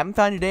 I haven't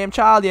found your damn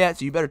child yet,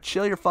 so you better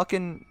chill your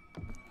fucking.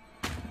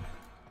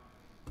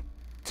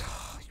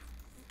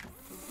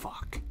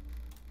 Fuck.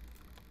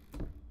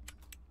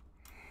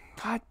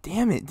 God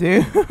damn it,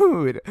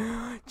 dude.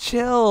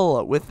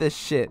 Chill with this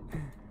shit.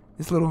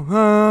 This little.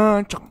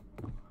 Ugh.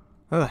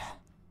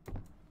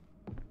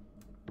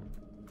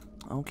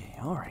 Okay,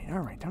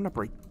 alright. Time to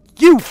break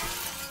you!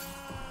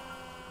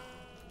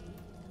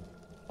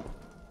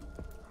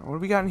 What do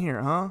we got in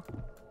here, huh?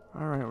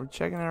 Alright, we're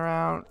checking it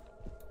out.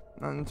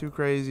 Nothing too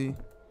crazy.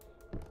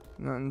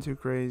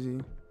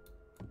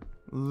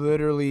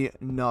 Literally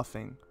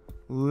nothing.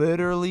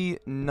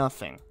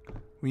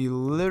 We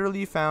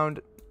literally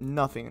found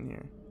nothing in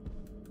here.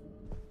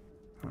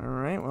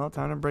 Alright, well,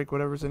 time to break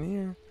whatever's in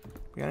here.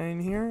 We got anything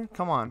in here?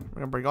 Come on.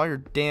 We're gonna break all your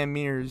damn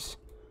mirrors.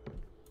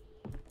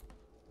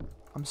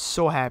 I'm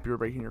so happy we're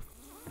breaking your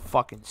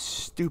fucking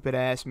stupid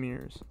ass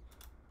mirrors.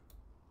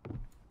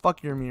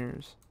 Fuck your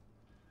mirrors.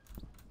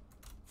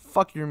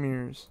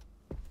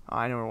 Oh,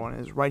 I know where one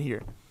is. Right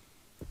here.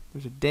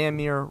 There's a damn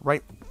mirror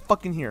right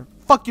fucking here.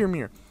 Fuck your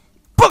mirror.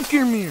 Fuck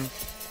your mirror.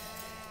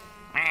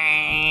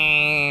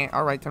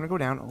 Alright, time to go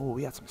down. Oh,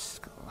 we got some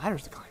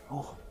ladders to climb.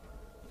 Oh.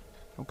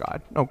 Oh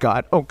god. Oh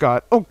god. Oh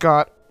god. Oh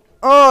god.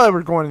 Oh,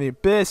 we're going to the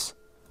abyss.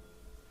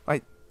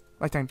 Light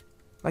time.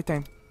 Light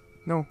time.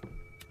 No.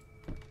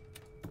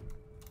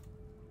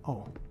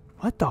 Oh.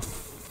 What the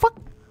fuck?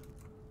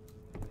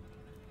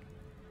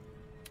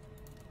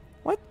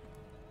 What?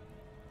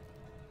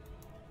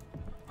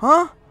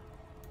 Huh?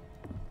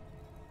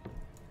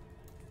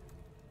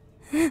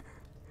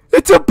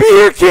 It's a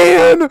beer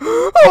can!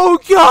 Oh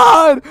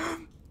god!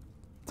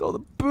 It's all the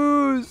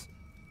booze.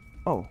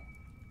 Oh.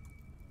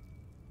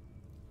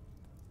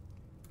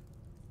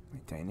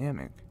 Wait,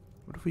 dynamic.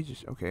 What if we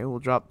just... Okay, we'll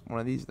drop one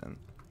of these then.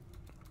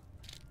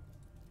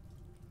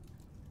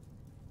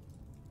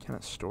 Can I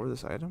store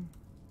this item?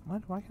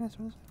 What? Why can't I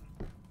store this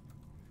item?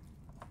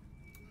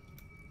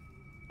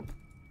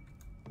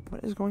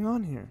 What is going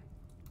on here?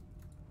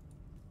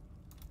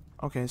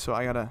 Okay, so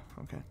I gotta...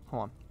 Okay,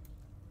 hold on.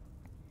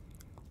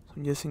 So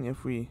I'm guessing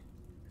if we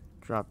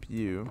drop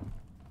you...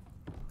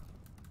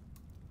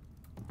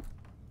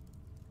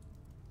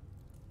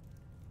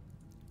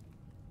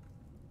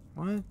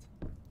 What?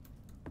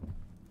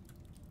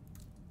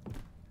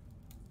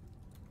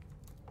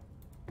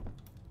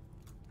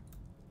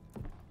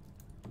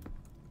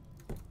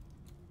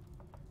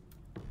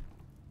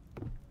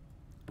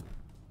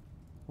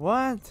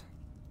 What?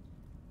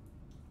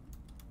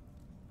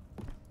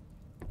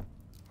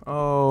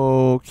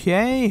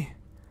 Okay.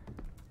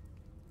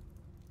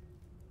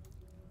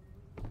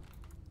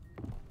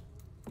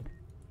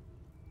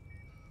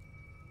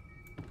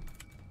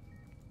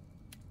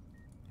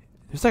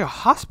 There's like a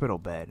hospital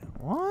bed.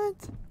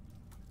 What?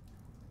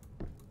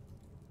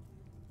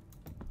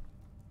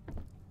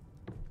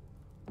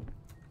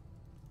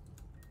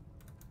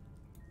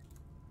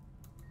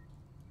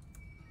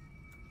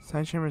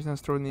 Side chamber is now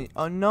stored in the...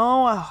 Oh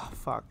no! Oh,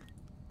 fuck.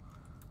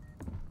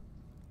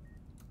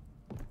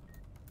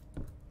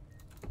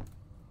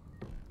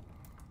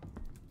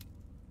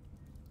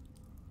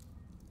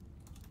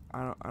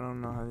 I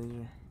don't know how these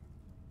are...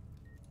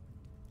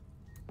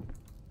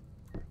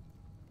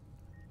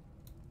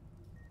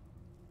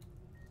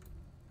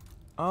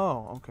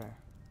 Oh, okay.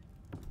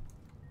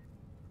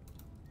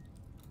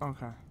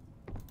 Okay.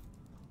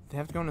 They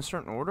have to go in a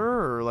certain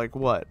order, or like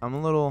what? I'm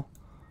a little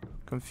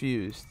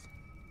confused.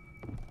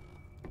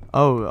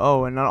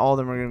 Oh, and not all of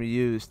them are going to be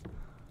used.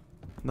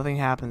 Nothing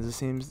happens. It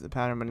seems the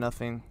pattern, but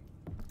nothing.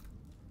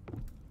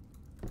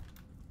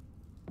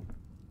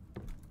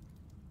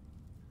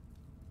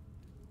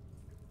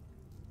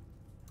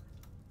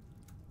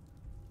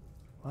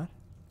 What?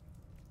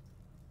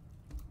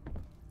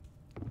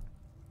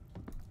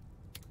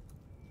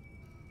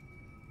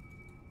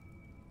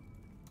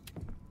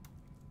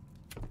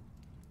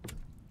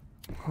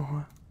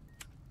 What?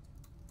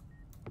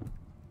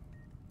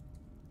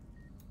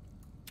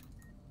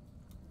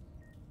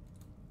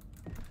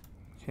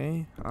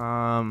 Okay,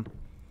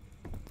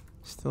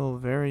 still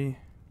very,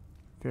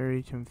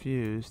 very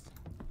confused.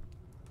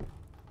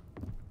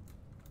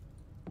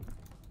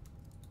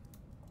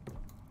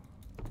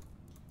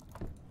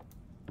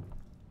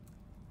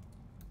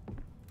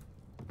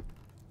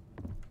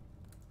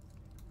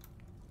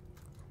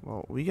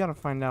 Well, we gotta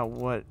find out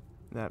what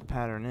that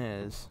pattern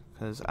is,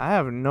 because I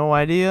have no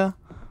idea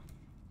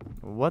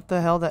what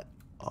the hell that...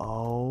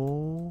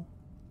 Oh...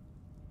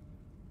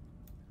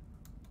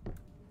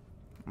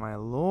 My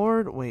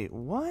lord, wait,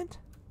 what?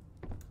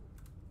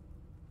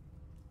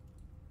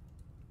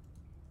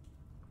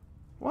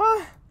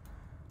 What?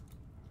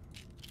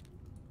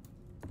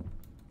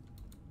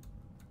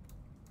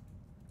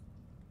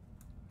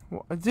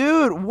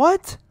 Dude,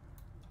 what?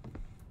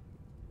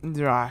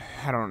 Dude, I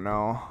don't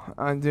know.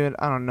 Dude,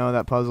 I don't know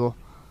that puzzle.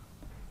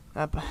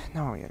 No,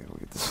 we gotta go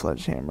get the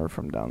sledgehammer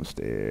from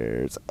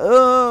downstairs.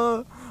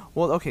 Well,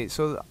 okay,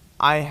 so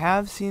I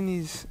have seen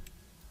these,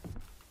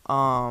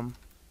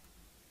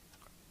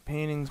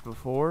 paintings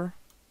before,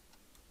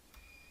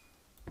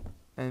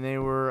 and they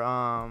were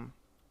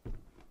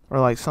or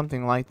like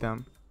something like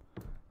them.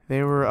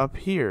 They were up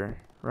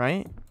here,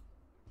 right?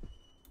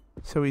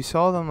 So we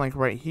saw them like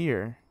right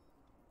here,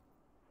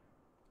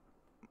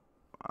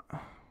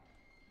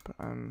 but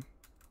I'm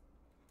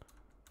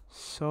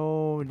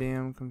so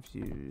damn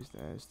confused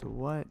as to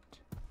what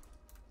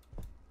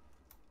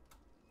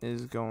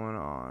is going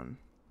on.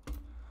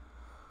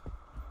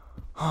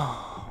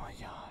 Oh my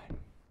god.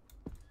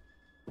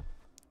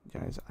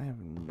 Guys, I have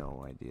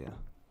no idea.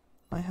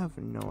 I have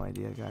no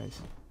idea,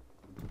 guys.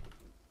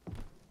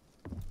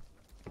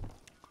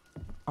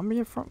 I'm gonna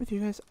be upfront with you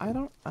guys. I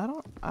don't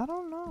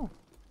know.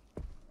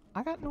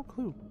 I got no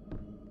clue.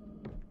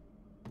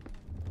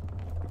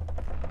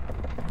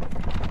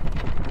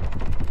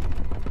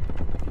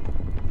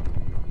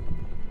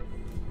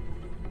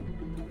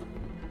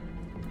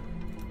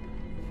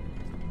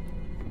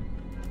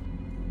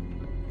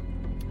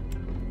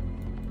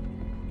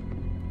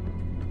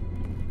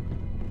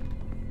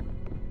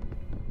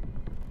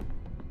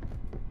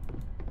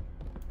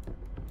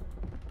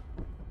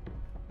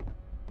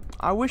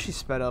 I wish he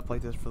sped up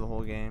like this for the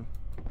whole game.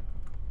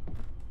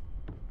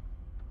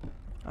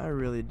 I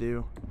really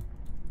do.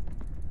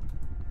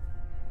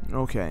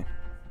 Okay.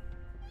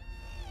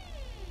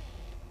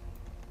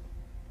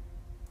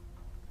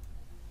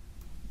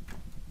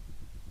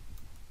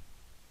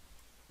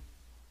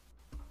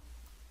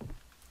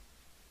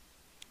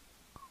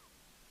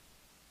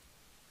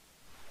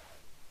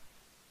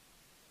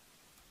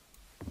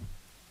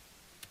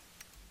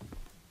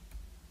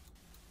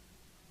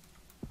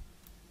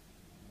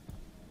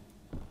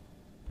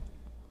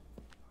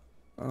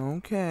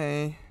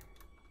 Okay.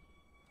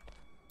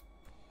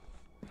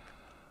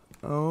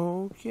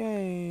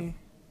 Okay.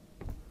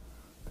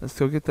 Let's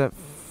go get that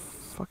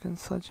fucking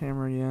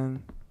sledgehammer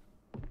again.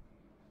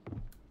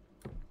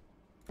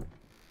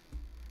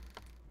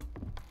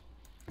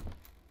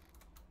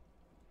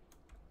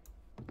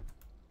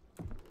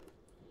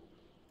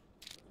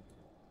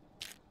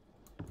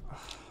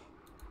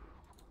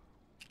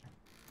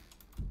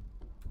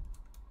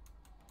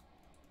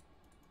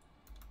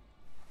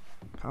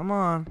 Come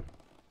on.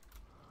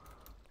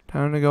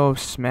 Time to go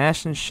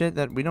smashing shit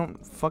that we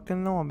don't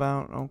fucking know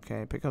about.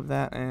 Okay, pick up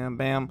that and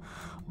bam.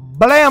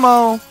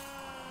 Blammo!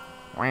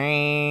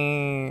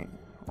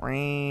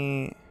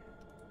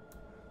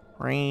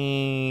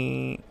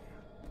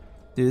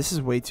 Dude, this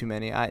is way too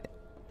many. If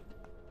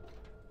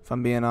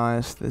I'm being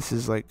honest, this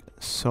is like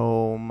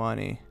so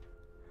money.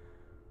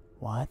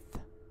 What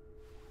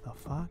the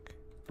fuck?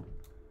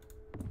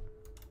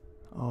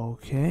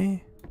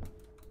 Okay.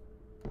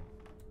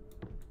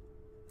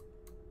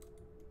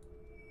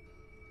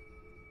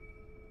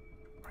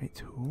 Right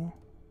tool?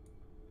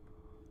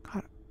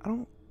 God, I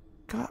don't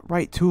got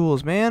right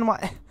tools, man.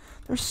 Why?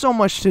 There's so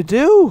much to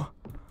do.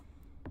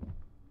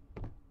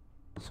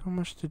 So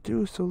much to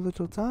do, so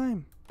little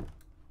time.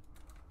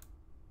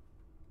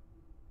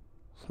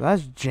 So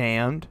that's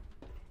jammed.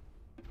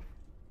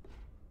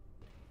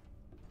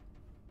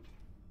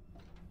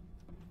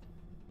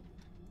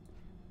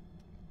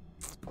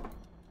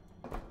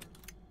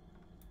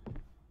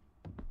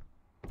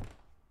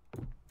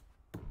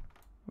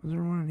 Was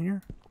there one in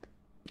here?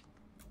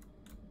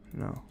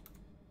 No.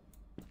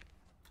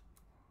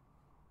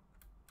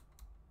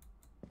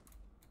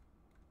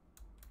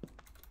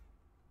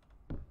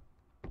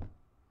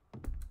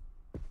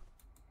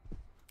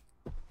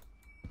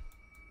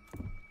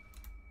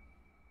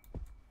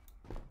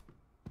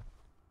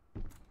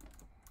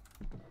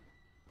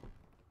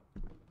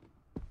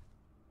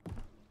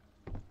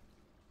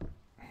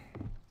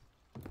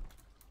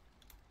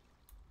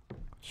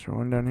 Is there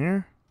one down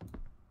here?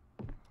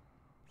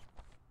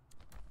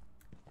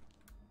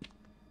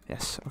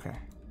 Yes, okay.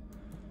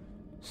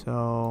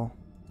 So...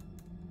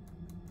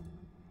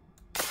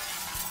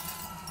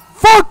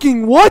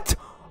 Fucking what?!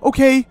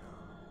 Okay.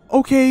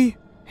 Okay.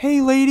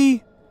 Hey,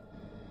 lady.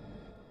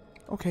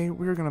 Okay,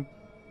 we're gonna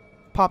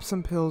pop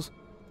some pills.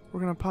 We're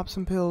gonna pop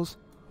some pills.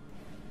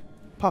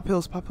 Pop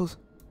pills, pop pills.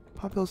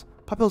 Pop pills,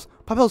 pop pills,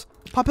 pop pills,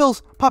 pop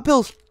pills, pop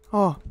pills!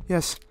 Oh,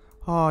 yes.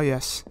 Oh,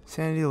 yes.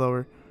 Sanity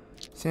lower.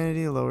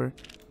 Sanity lower.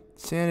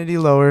 Sanity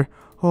lower.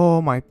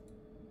 Oh, my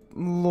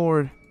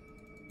lord.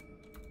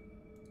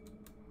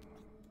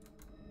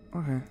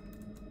 Okay.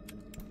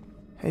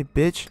 Hey,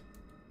 bitch.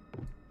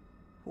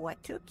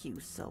 What took you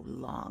so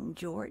long,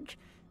 George?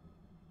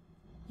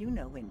 You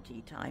know when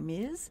tea time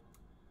is,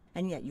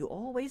 and yet you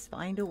always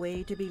find a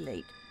way to be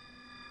late.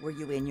 Were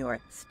you in your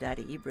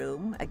study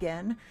room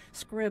again,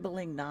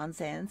 scribbling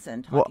nonsense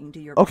and talking to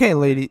your... Okay,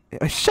 lady.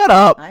 Shut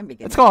up!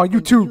 Let's go on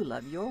YouTube. You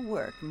love your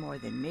work more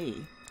than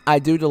me. I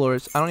do,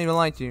 Dolores. I don't even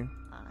like you.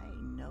 I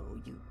know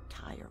you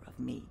tire of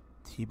me.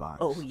 T-box.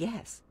 Oh,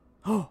 yes.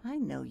 I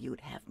know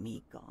you'd have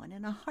me gone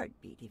in a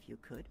heartbeat if you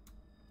could.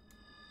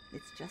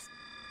 It's just...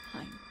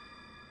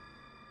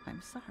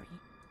 I'm sorry.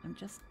 I'm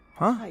just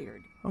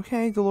tired.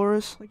 Okay,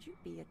 Dolores. Would you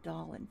be a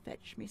doll and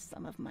fetch me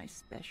some of my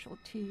special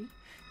tea?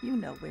 You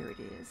know where it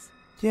is.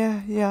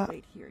 Yeah, yeah.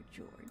 Wait here,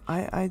 George.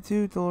 I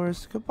do,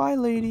 Dolores. Goodbye,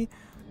 lady.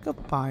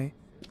 Goodbye.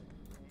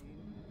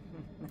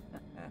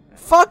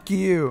 Fuck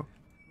you.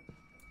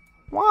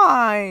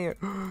 Why?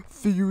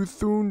 See you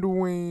soon,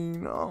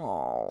 Dwayne.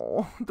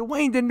 Oh,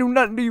 Dwayne didn't do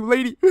nothing to you,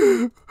 lady.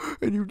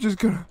 And you're just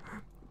gonna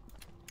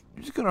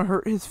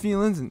hurt his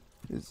feelings and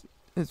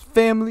his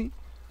family.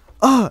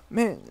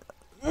 Man.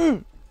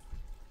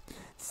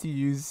 See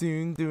you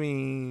soon,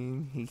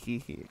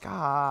 Dwayne.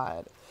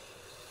 God.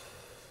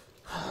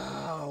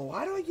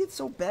 Why do I get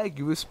so bad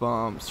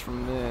goosebumps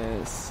from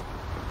this?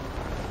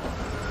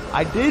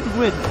 I did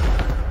win.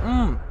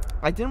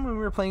 I did when we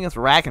were playing against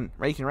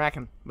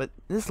Racken. But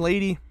this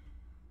lady.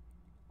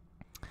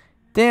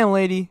 Damn,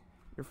 lady.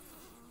 You're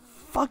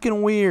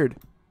fucking weird.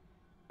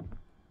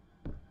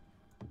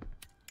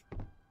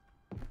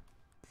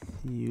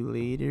 See you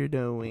later,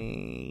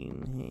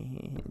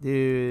 Dwayne.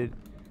 Dude.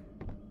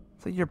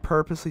 It's like you're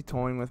purposely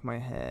toying with my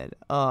head.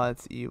 Oh,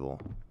 that's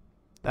evil.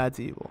 That's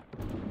evil.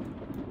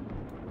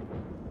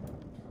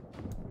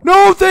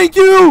 No, thank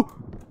you!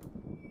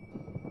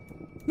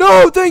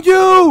 No, thank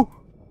you!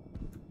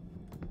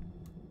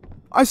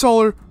 I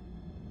saw her.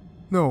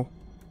 No.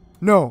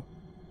 No.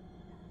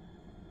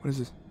 What is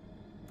this?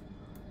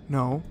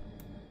 No.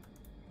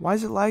 Why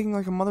is it lagging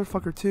like a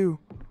motherfucker too?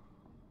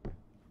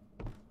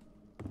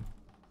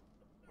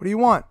 What do you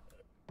want?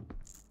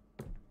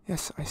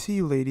 Yes, I see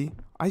you, lady.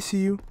 I see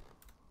you.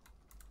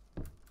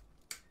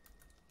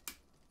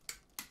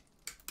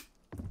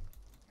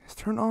 Yes,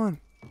 turn on.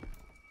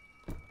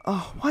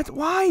 Oh, what?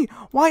 Why?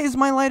 Why is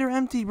my lighter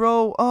empty,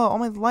 bro? Oh, all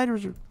my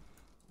lighters are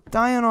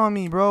dying on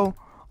me, bro.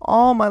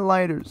 All my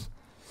lighters.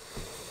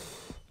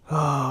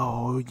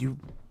 Oh, you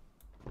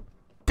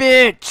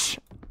bitch.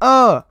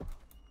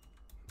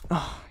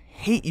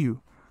 Hate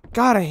you.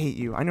 God, I hate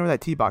you. I know where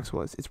that tea box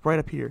was. It's right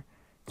up here.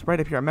 It's right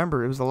up here. I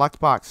remember, it was a locked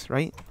box,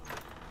 right?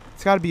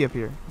 It's got to be up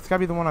here. It's got to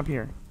be the one up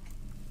here.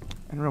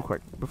 And real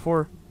quick,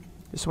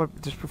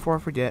 just before I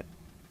forget.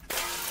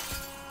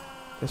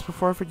 Just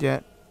before I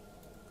forget.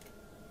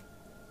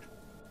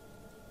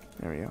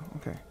 There we go.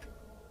 Okay.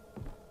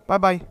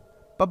 Bye-bye.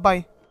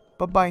 Bye-bye.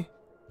 Bye-bye.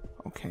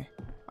 Okay.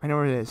 I know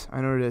where it is.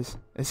 I know where it is.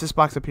 It's this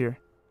box up here.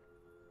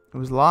 It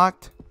was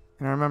locked,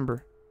 and I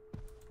remember.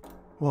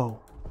 Whoa.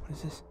 What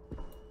is this?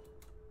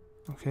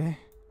 Okay.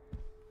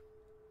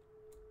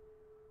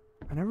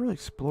 I never really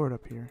explored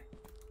up here.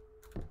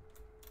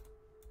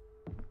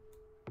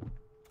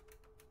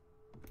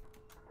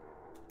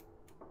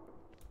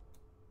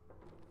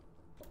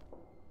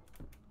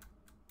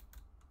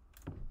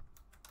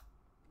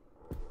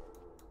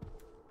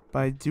 But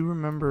I do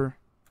remember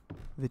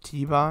the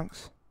tea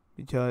box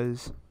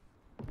because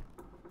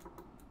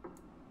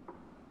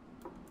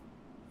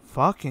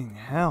fucking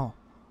hell.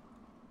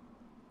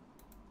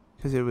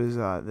 Because it was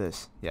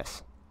this.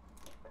 Yes.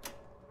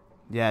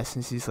 Yes,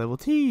 and she's level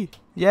tea.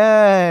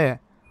 Yeah.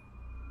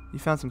 You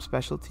found some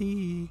special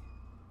tea.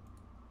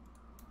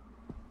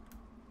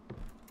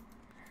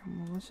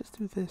 Well, let's just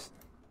do this.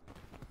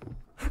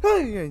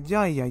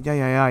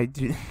 Yeah,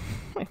 dude.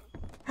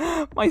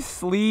 My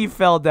sleeve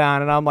fell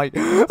down, and I'm like,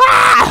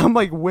 ah! I'm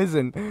like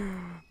whizzing.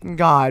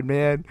 God,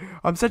 man,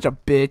 I'm such a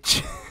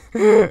bitch.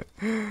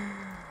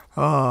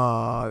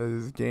 Oh,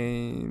 these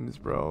games,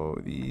 bro.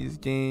 These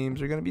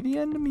games are gonna be the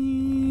end of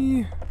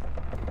me.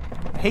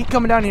 I hate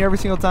coming down here every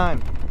single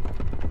time.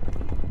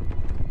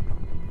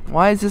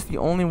 Why is this the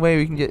only way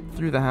we can get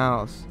through the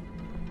house?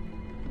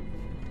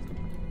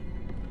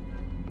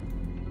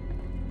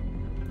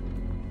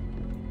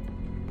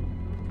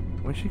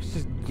 Wish we could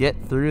just get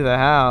through the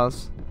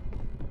house.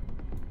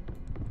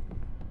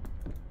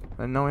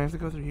 But no, we have to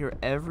go through here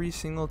every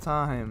single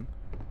time.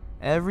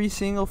 Every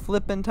single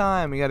flippin'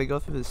 time we gotta go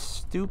through this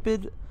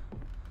stupid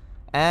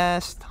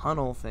ass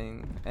tunnel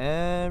thing.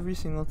 Every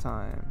single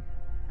time.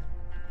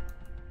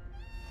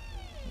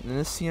 And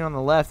this scene on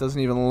the left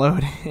doesn't even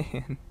load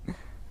in.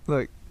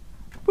 Look.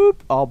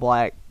 Boop. All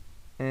black.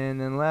 And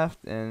then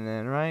left, and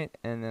then right,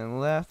 and then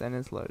left, and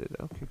it's loaded.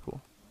 Okay,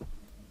 cool.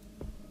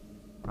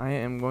 I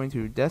am going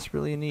to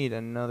desperately need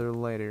another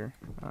lighter.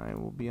 I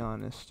will be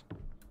honest.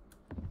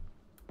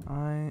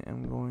 I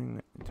am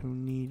going to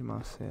need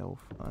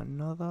myself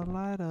another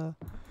lighter.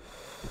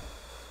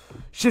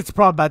 Shit's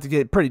probably about to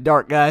get pretty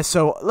dark, guys.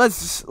 So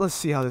let's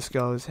see how this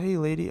goes. Hey,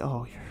 lady.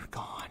 Oh, you're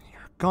gone.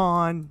 You're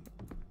gone.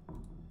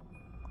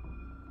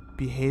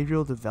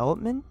 Behavioral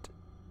development.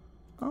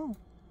 Oh.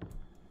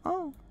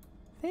 Oh.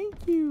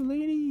 Thank you,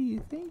 lady.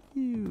 Thank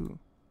you.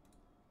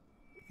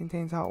 It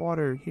contains hot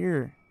water.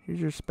 Here. Here's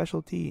your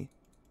special tea.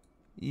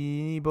 You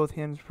need both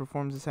hands to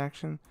perform this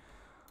action.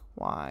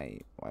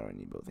 Why? Why do I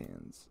need both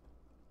hands?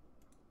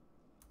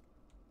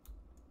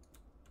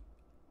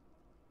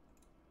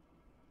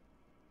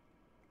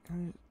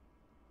 Oh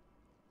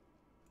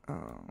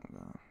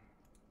god.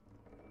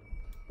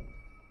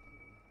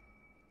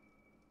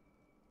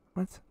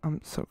 What?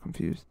 I'm so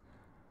confused.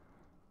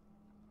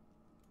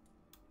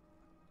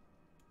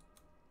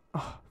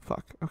 Oh,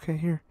 fuck. Okay,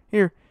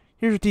 here's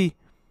your tea.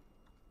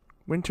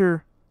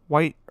 Winter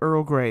white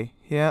Earl Grey.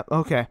 Yeah,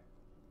 okay.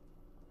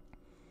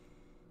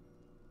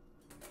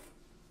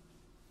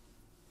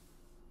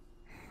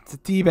 It's a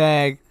tea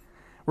bag.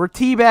 We're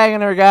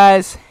teabagging her,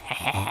 guys.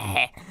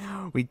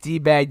 We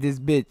teabagged this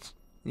bitch.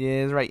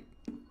 Yeah, that's right.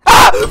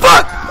 Ah!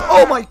 Fuck!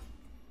 Oh my.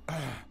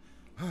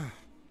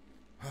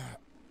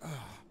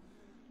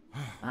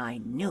 I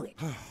knew it.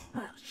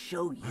 I'll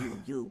show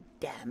you, you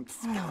damned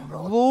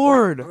scoundrel.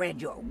 Lord. What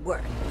read your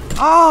worth.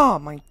 Oh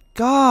my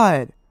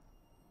god.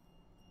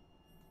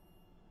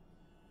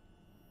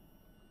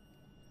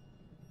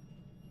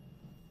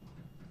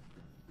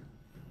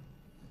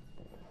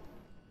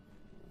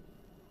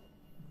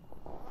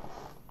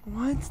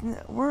 What?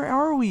 Where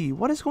are we?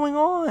 What is going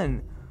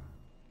on?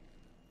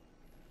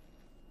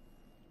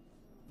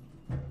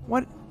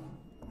 What?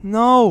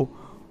 No.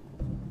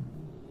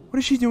 What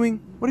is she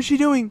doing? What is she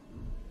doing?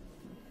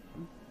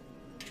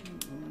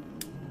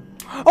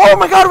 Oh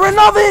my god, we're in an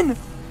oven!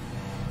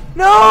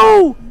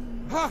 No!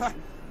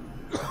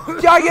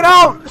 Gotta get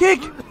out!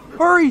 Kick!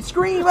 Hurry!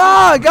 Scream!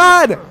 Ah,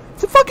 god!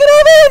 It's a fucking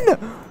oven!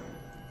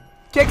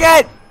 Kick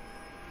it!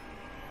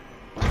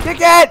 Kick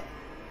it!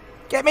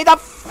 Get me the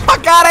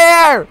fuck out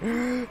of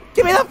here!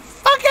 Get me the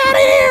fuck out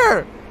of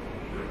here!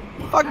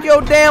 Fuck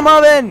your damn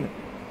oven!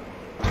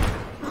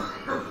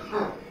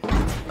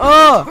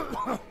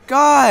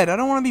 God, I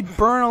don't want to be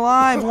burned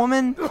alive,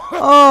 woman.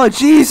 Oh,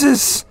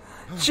 Jesus.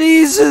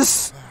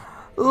 Jesus.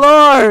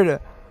 Lord.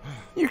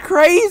 You're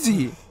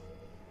crazy.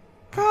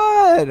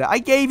 God, I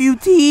gave you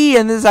tea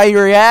and this is how you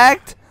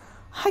react?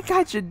 I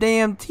got your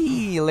damn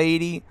tea,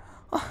 lady.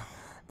 The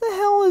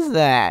hell is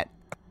that?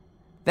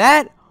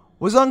 That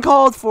was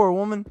uncalled for,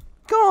 woman.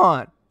 Come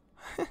on.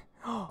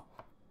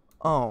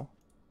 Oh.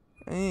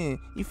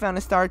 You found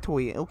a star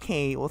toy.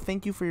 Okay, well,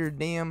 thank you for your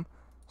damn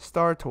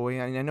star toy.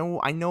 I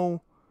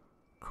know.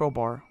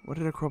 Crowbar. What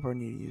did a crowbar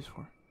need to use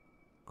for?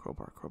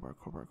 Crowbar.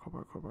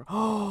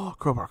 Oh,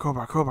 crowbar.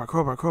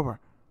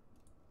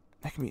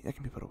 That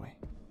can be put away.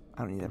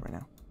 I don't need that right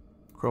now.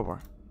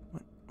 Crowbar.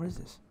 What is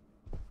this?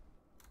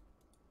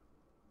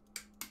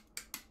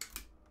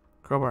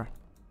 Crowbar.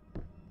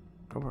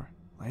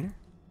 Lighter?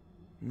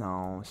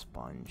 No,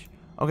 sponge.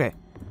 Okay.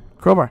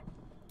 Crowbar.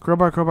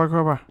 Crowbar.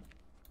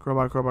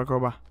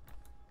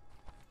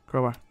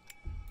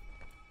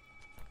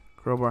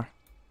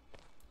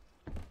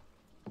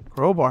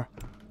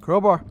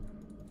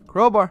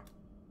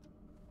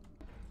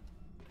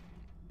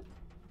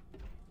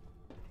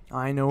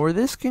 I know where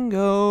this can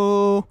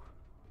go.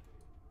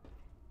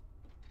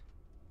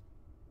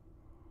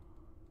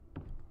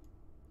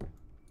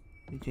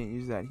 You can't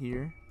use that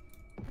here.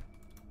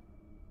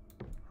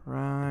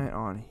 Right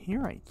on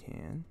here I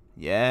can.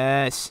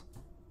 Yes.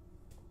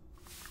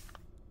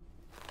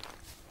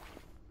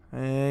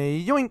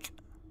 Hey, yoink.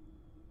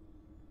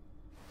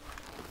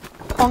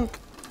 Punk.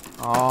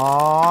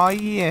 Aw,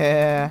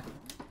 yeah.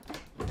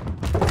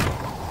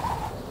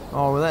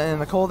 Oh, we're letting in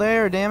the cold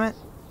air, damn it.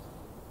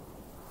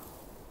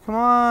 Come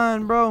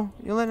on, bro.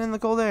 You're letting in the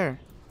cold air.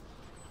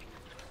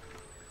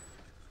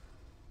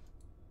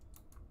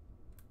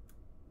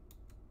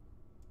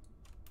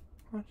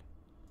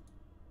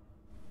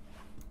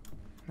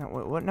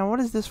 What? Now what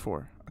is this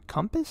for? A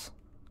compass?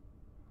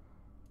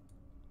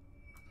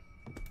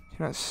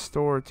 Cannot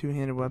store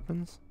two-handed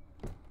weapons.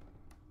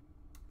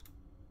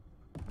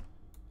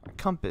 A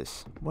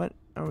compass. What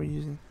are we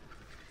using?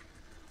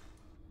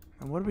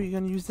 And what are we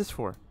gonna use this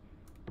for?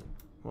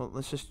 Well,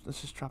 let's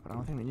just drop it. I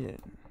don't think we need it.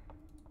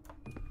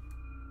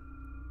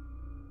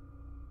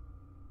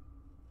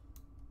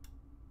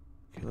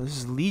 Okay, well, this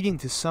is leading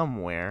to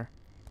somewhere.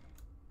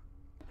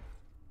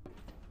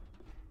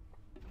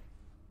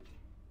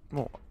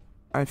 Well,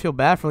 I feel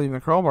bad for leaving the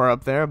crowbar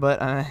up there,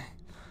 but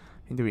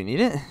do we need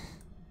it?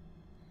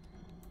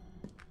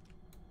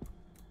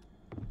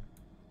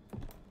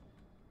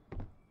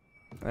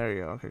 There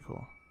you go. Okay,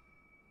 cool.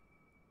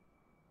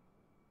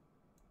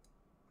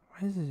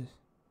 Why is this?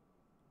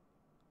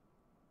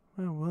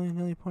 Why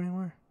willy-nilly pointing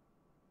where?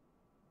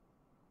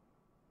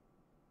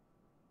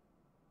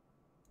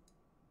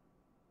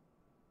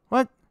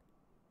 What?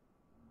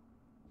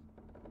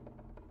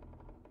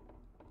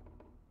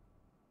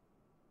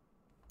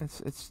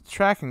 It's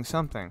tracking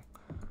something.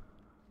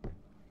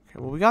 Okay,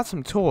 well, we got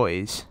some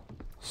toys,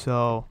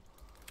 so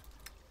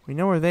we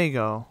know where they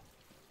go.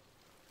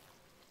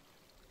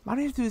 Why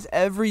do you have to do this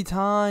every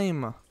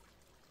time?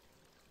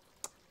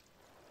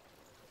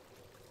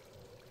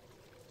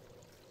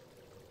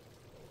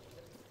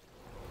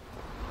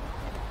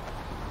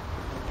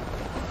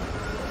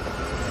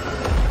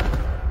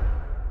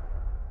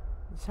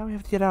 That's how we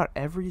have to get out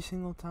every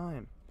single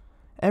time.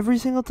 Every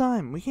single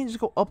time. We can't just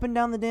go up and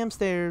down the damn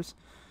stairs.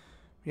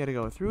 We gotta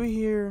go through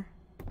here.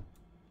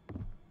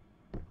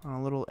 On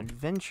a little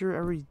adventure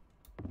every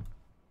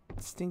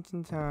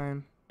stinking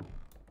time.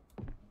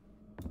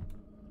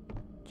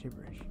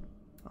 Gibberish.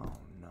 Oh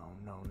no.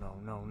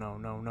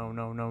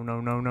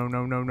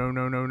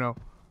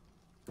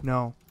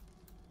 No.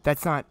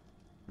 That's not.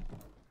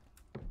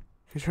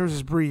 Because hers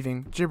is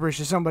breathing.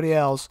 Gibberish is somebody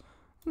else.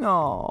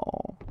 No.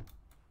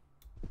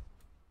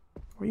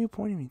 Where are you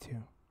pointing me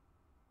to?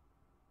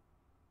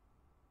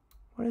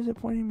 What is it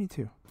pointing me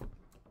to?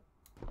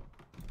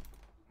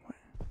 What?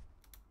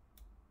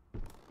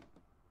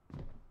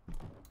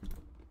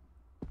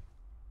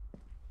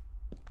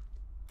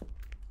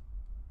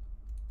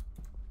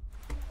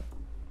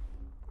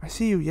 I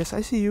see you. Yes, I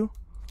see you.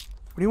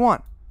 What do you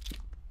want?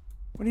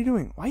 What are you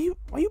doing? Why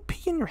are you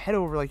peeking your head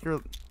over like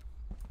you're...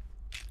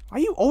 Why are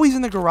you always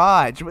in the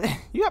garage?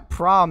 You got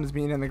problems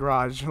being in the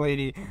garage,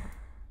 lady.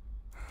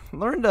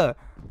 Learn to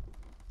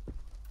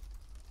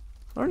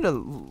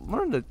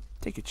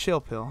take a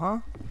chill pill, huh?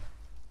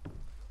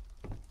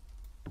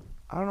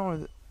 I don't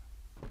know.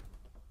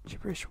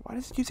 Gibberish. Why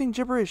does it keep saying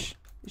gibberish?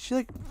 Is she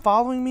like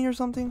following me or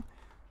something?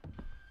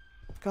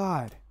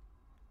 God.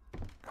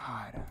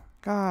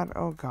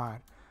 Oh God.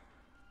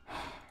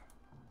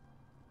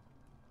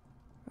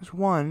 There's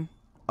one.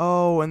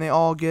 Oh, and they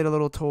all get a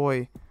little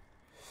toy.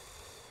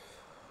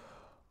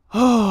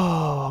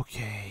 Oh,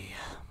 okay.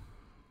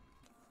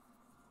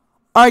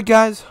 Alright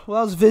guys, well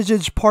that was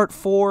Visage Part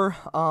 4.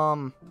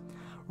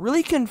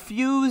 Really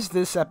confused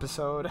this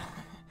episode.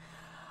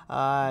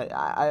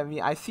 I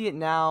mean, I see it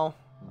now.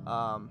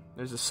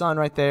 There's a sun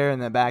right there in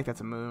the back,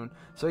 that's a moon.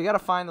 So you gotta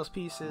find those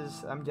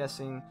pieces, I'm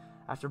guessing,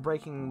 after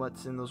breaking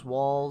what's in those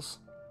walls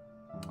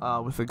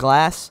with the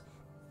glass.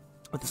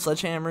 with the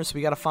sledgehammer, so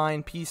we gotta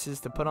find pieces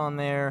to put on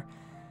there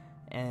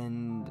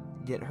and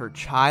get her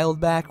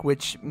child back,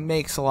 which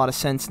makes a lot of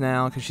sense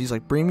now, because she's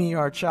like, bring me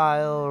our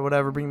child, or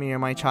whatever, bring me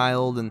my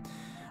child, and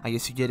I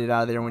guess you get it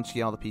out of there once you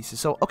get all the pieces.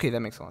 So, okay,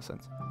 that makes a lot of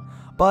sense.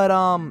 But,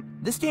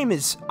 this game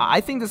is, I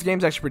think this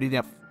game's actually pretty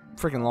damn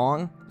freaking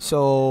long,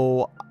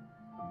 so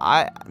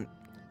I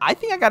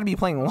think I gotta be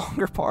playing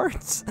longer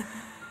parts,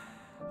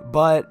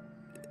 but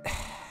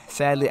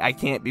sadly, I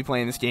can't be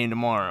playing this game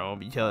tomorrow,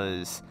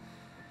 because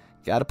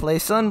gotta play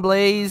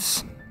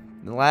Sunblaze,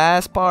 the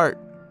last part.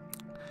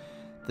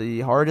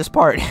 The hardest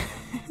part.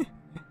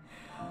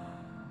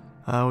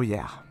 Oh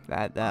yeah,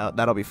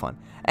 that'll be fun.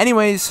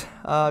 Anyways,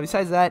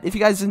 besides that, if you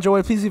guys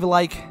enjoyed, please leave a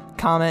like,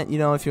 comment. You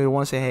know, if you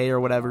want to say hey or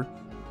whatever.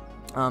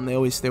 They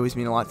always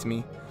mean a lot to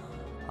me.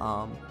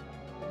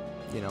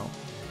 You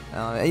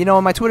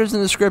know, my Twitter's in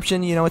the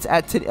description. You know, it's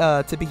at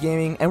Tippy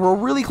Gaming, and we're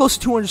really close to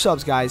 200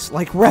 subs, guys.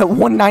 Like, we're at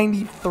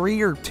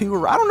 193 or 2,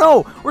 or I don't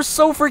know. We're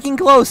so freaking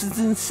close. It's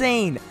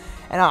insane,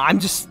 and I'm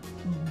just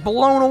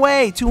blown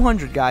away.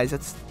 200, guys.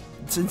 It's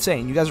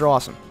insane. You guys are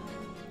awesome.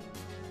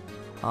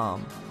 But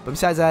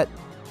besides that,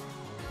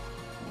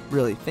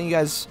 really, thank you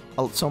guys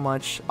so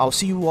much. I'll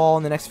see you all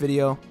in the next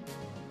video.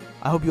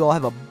 I hope you all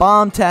have a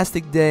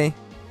bombtastic day,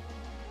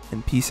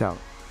 and peace out.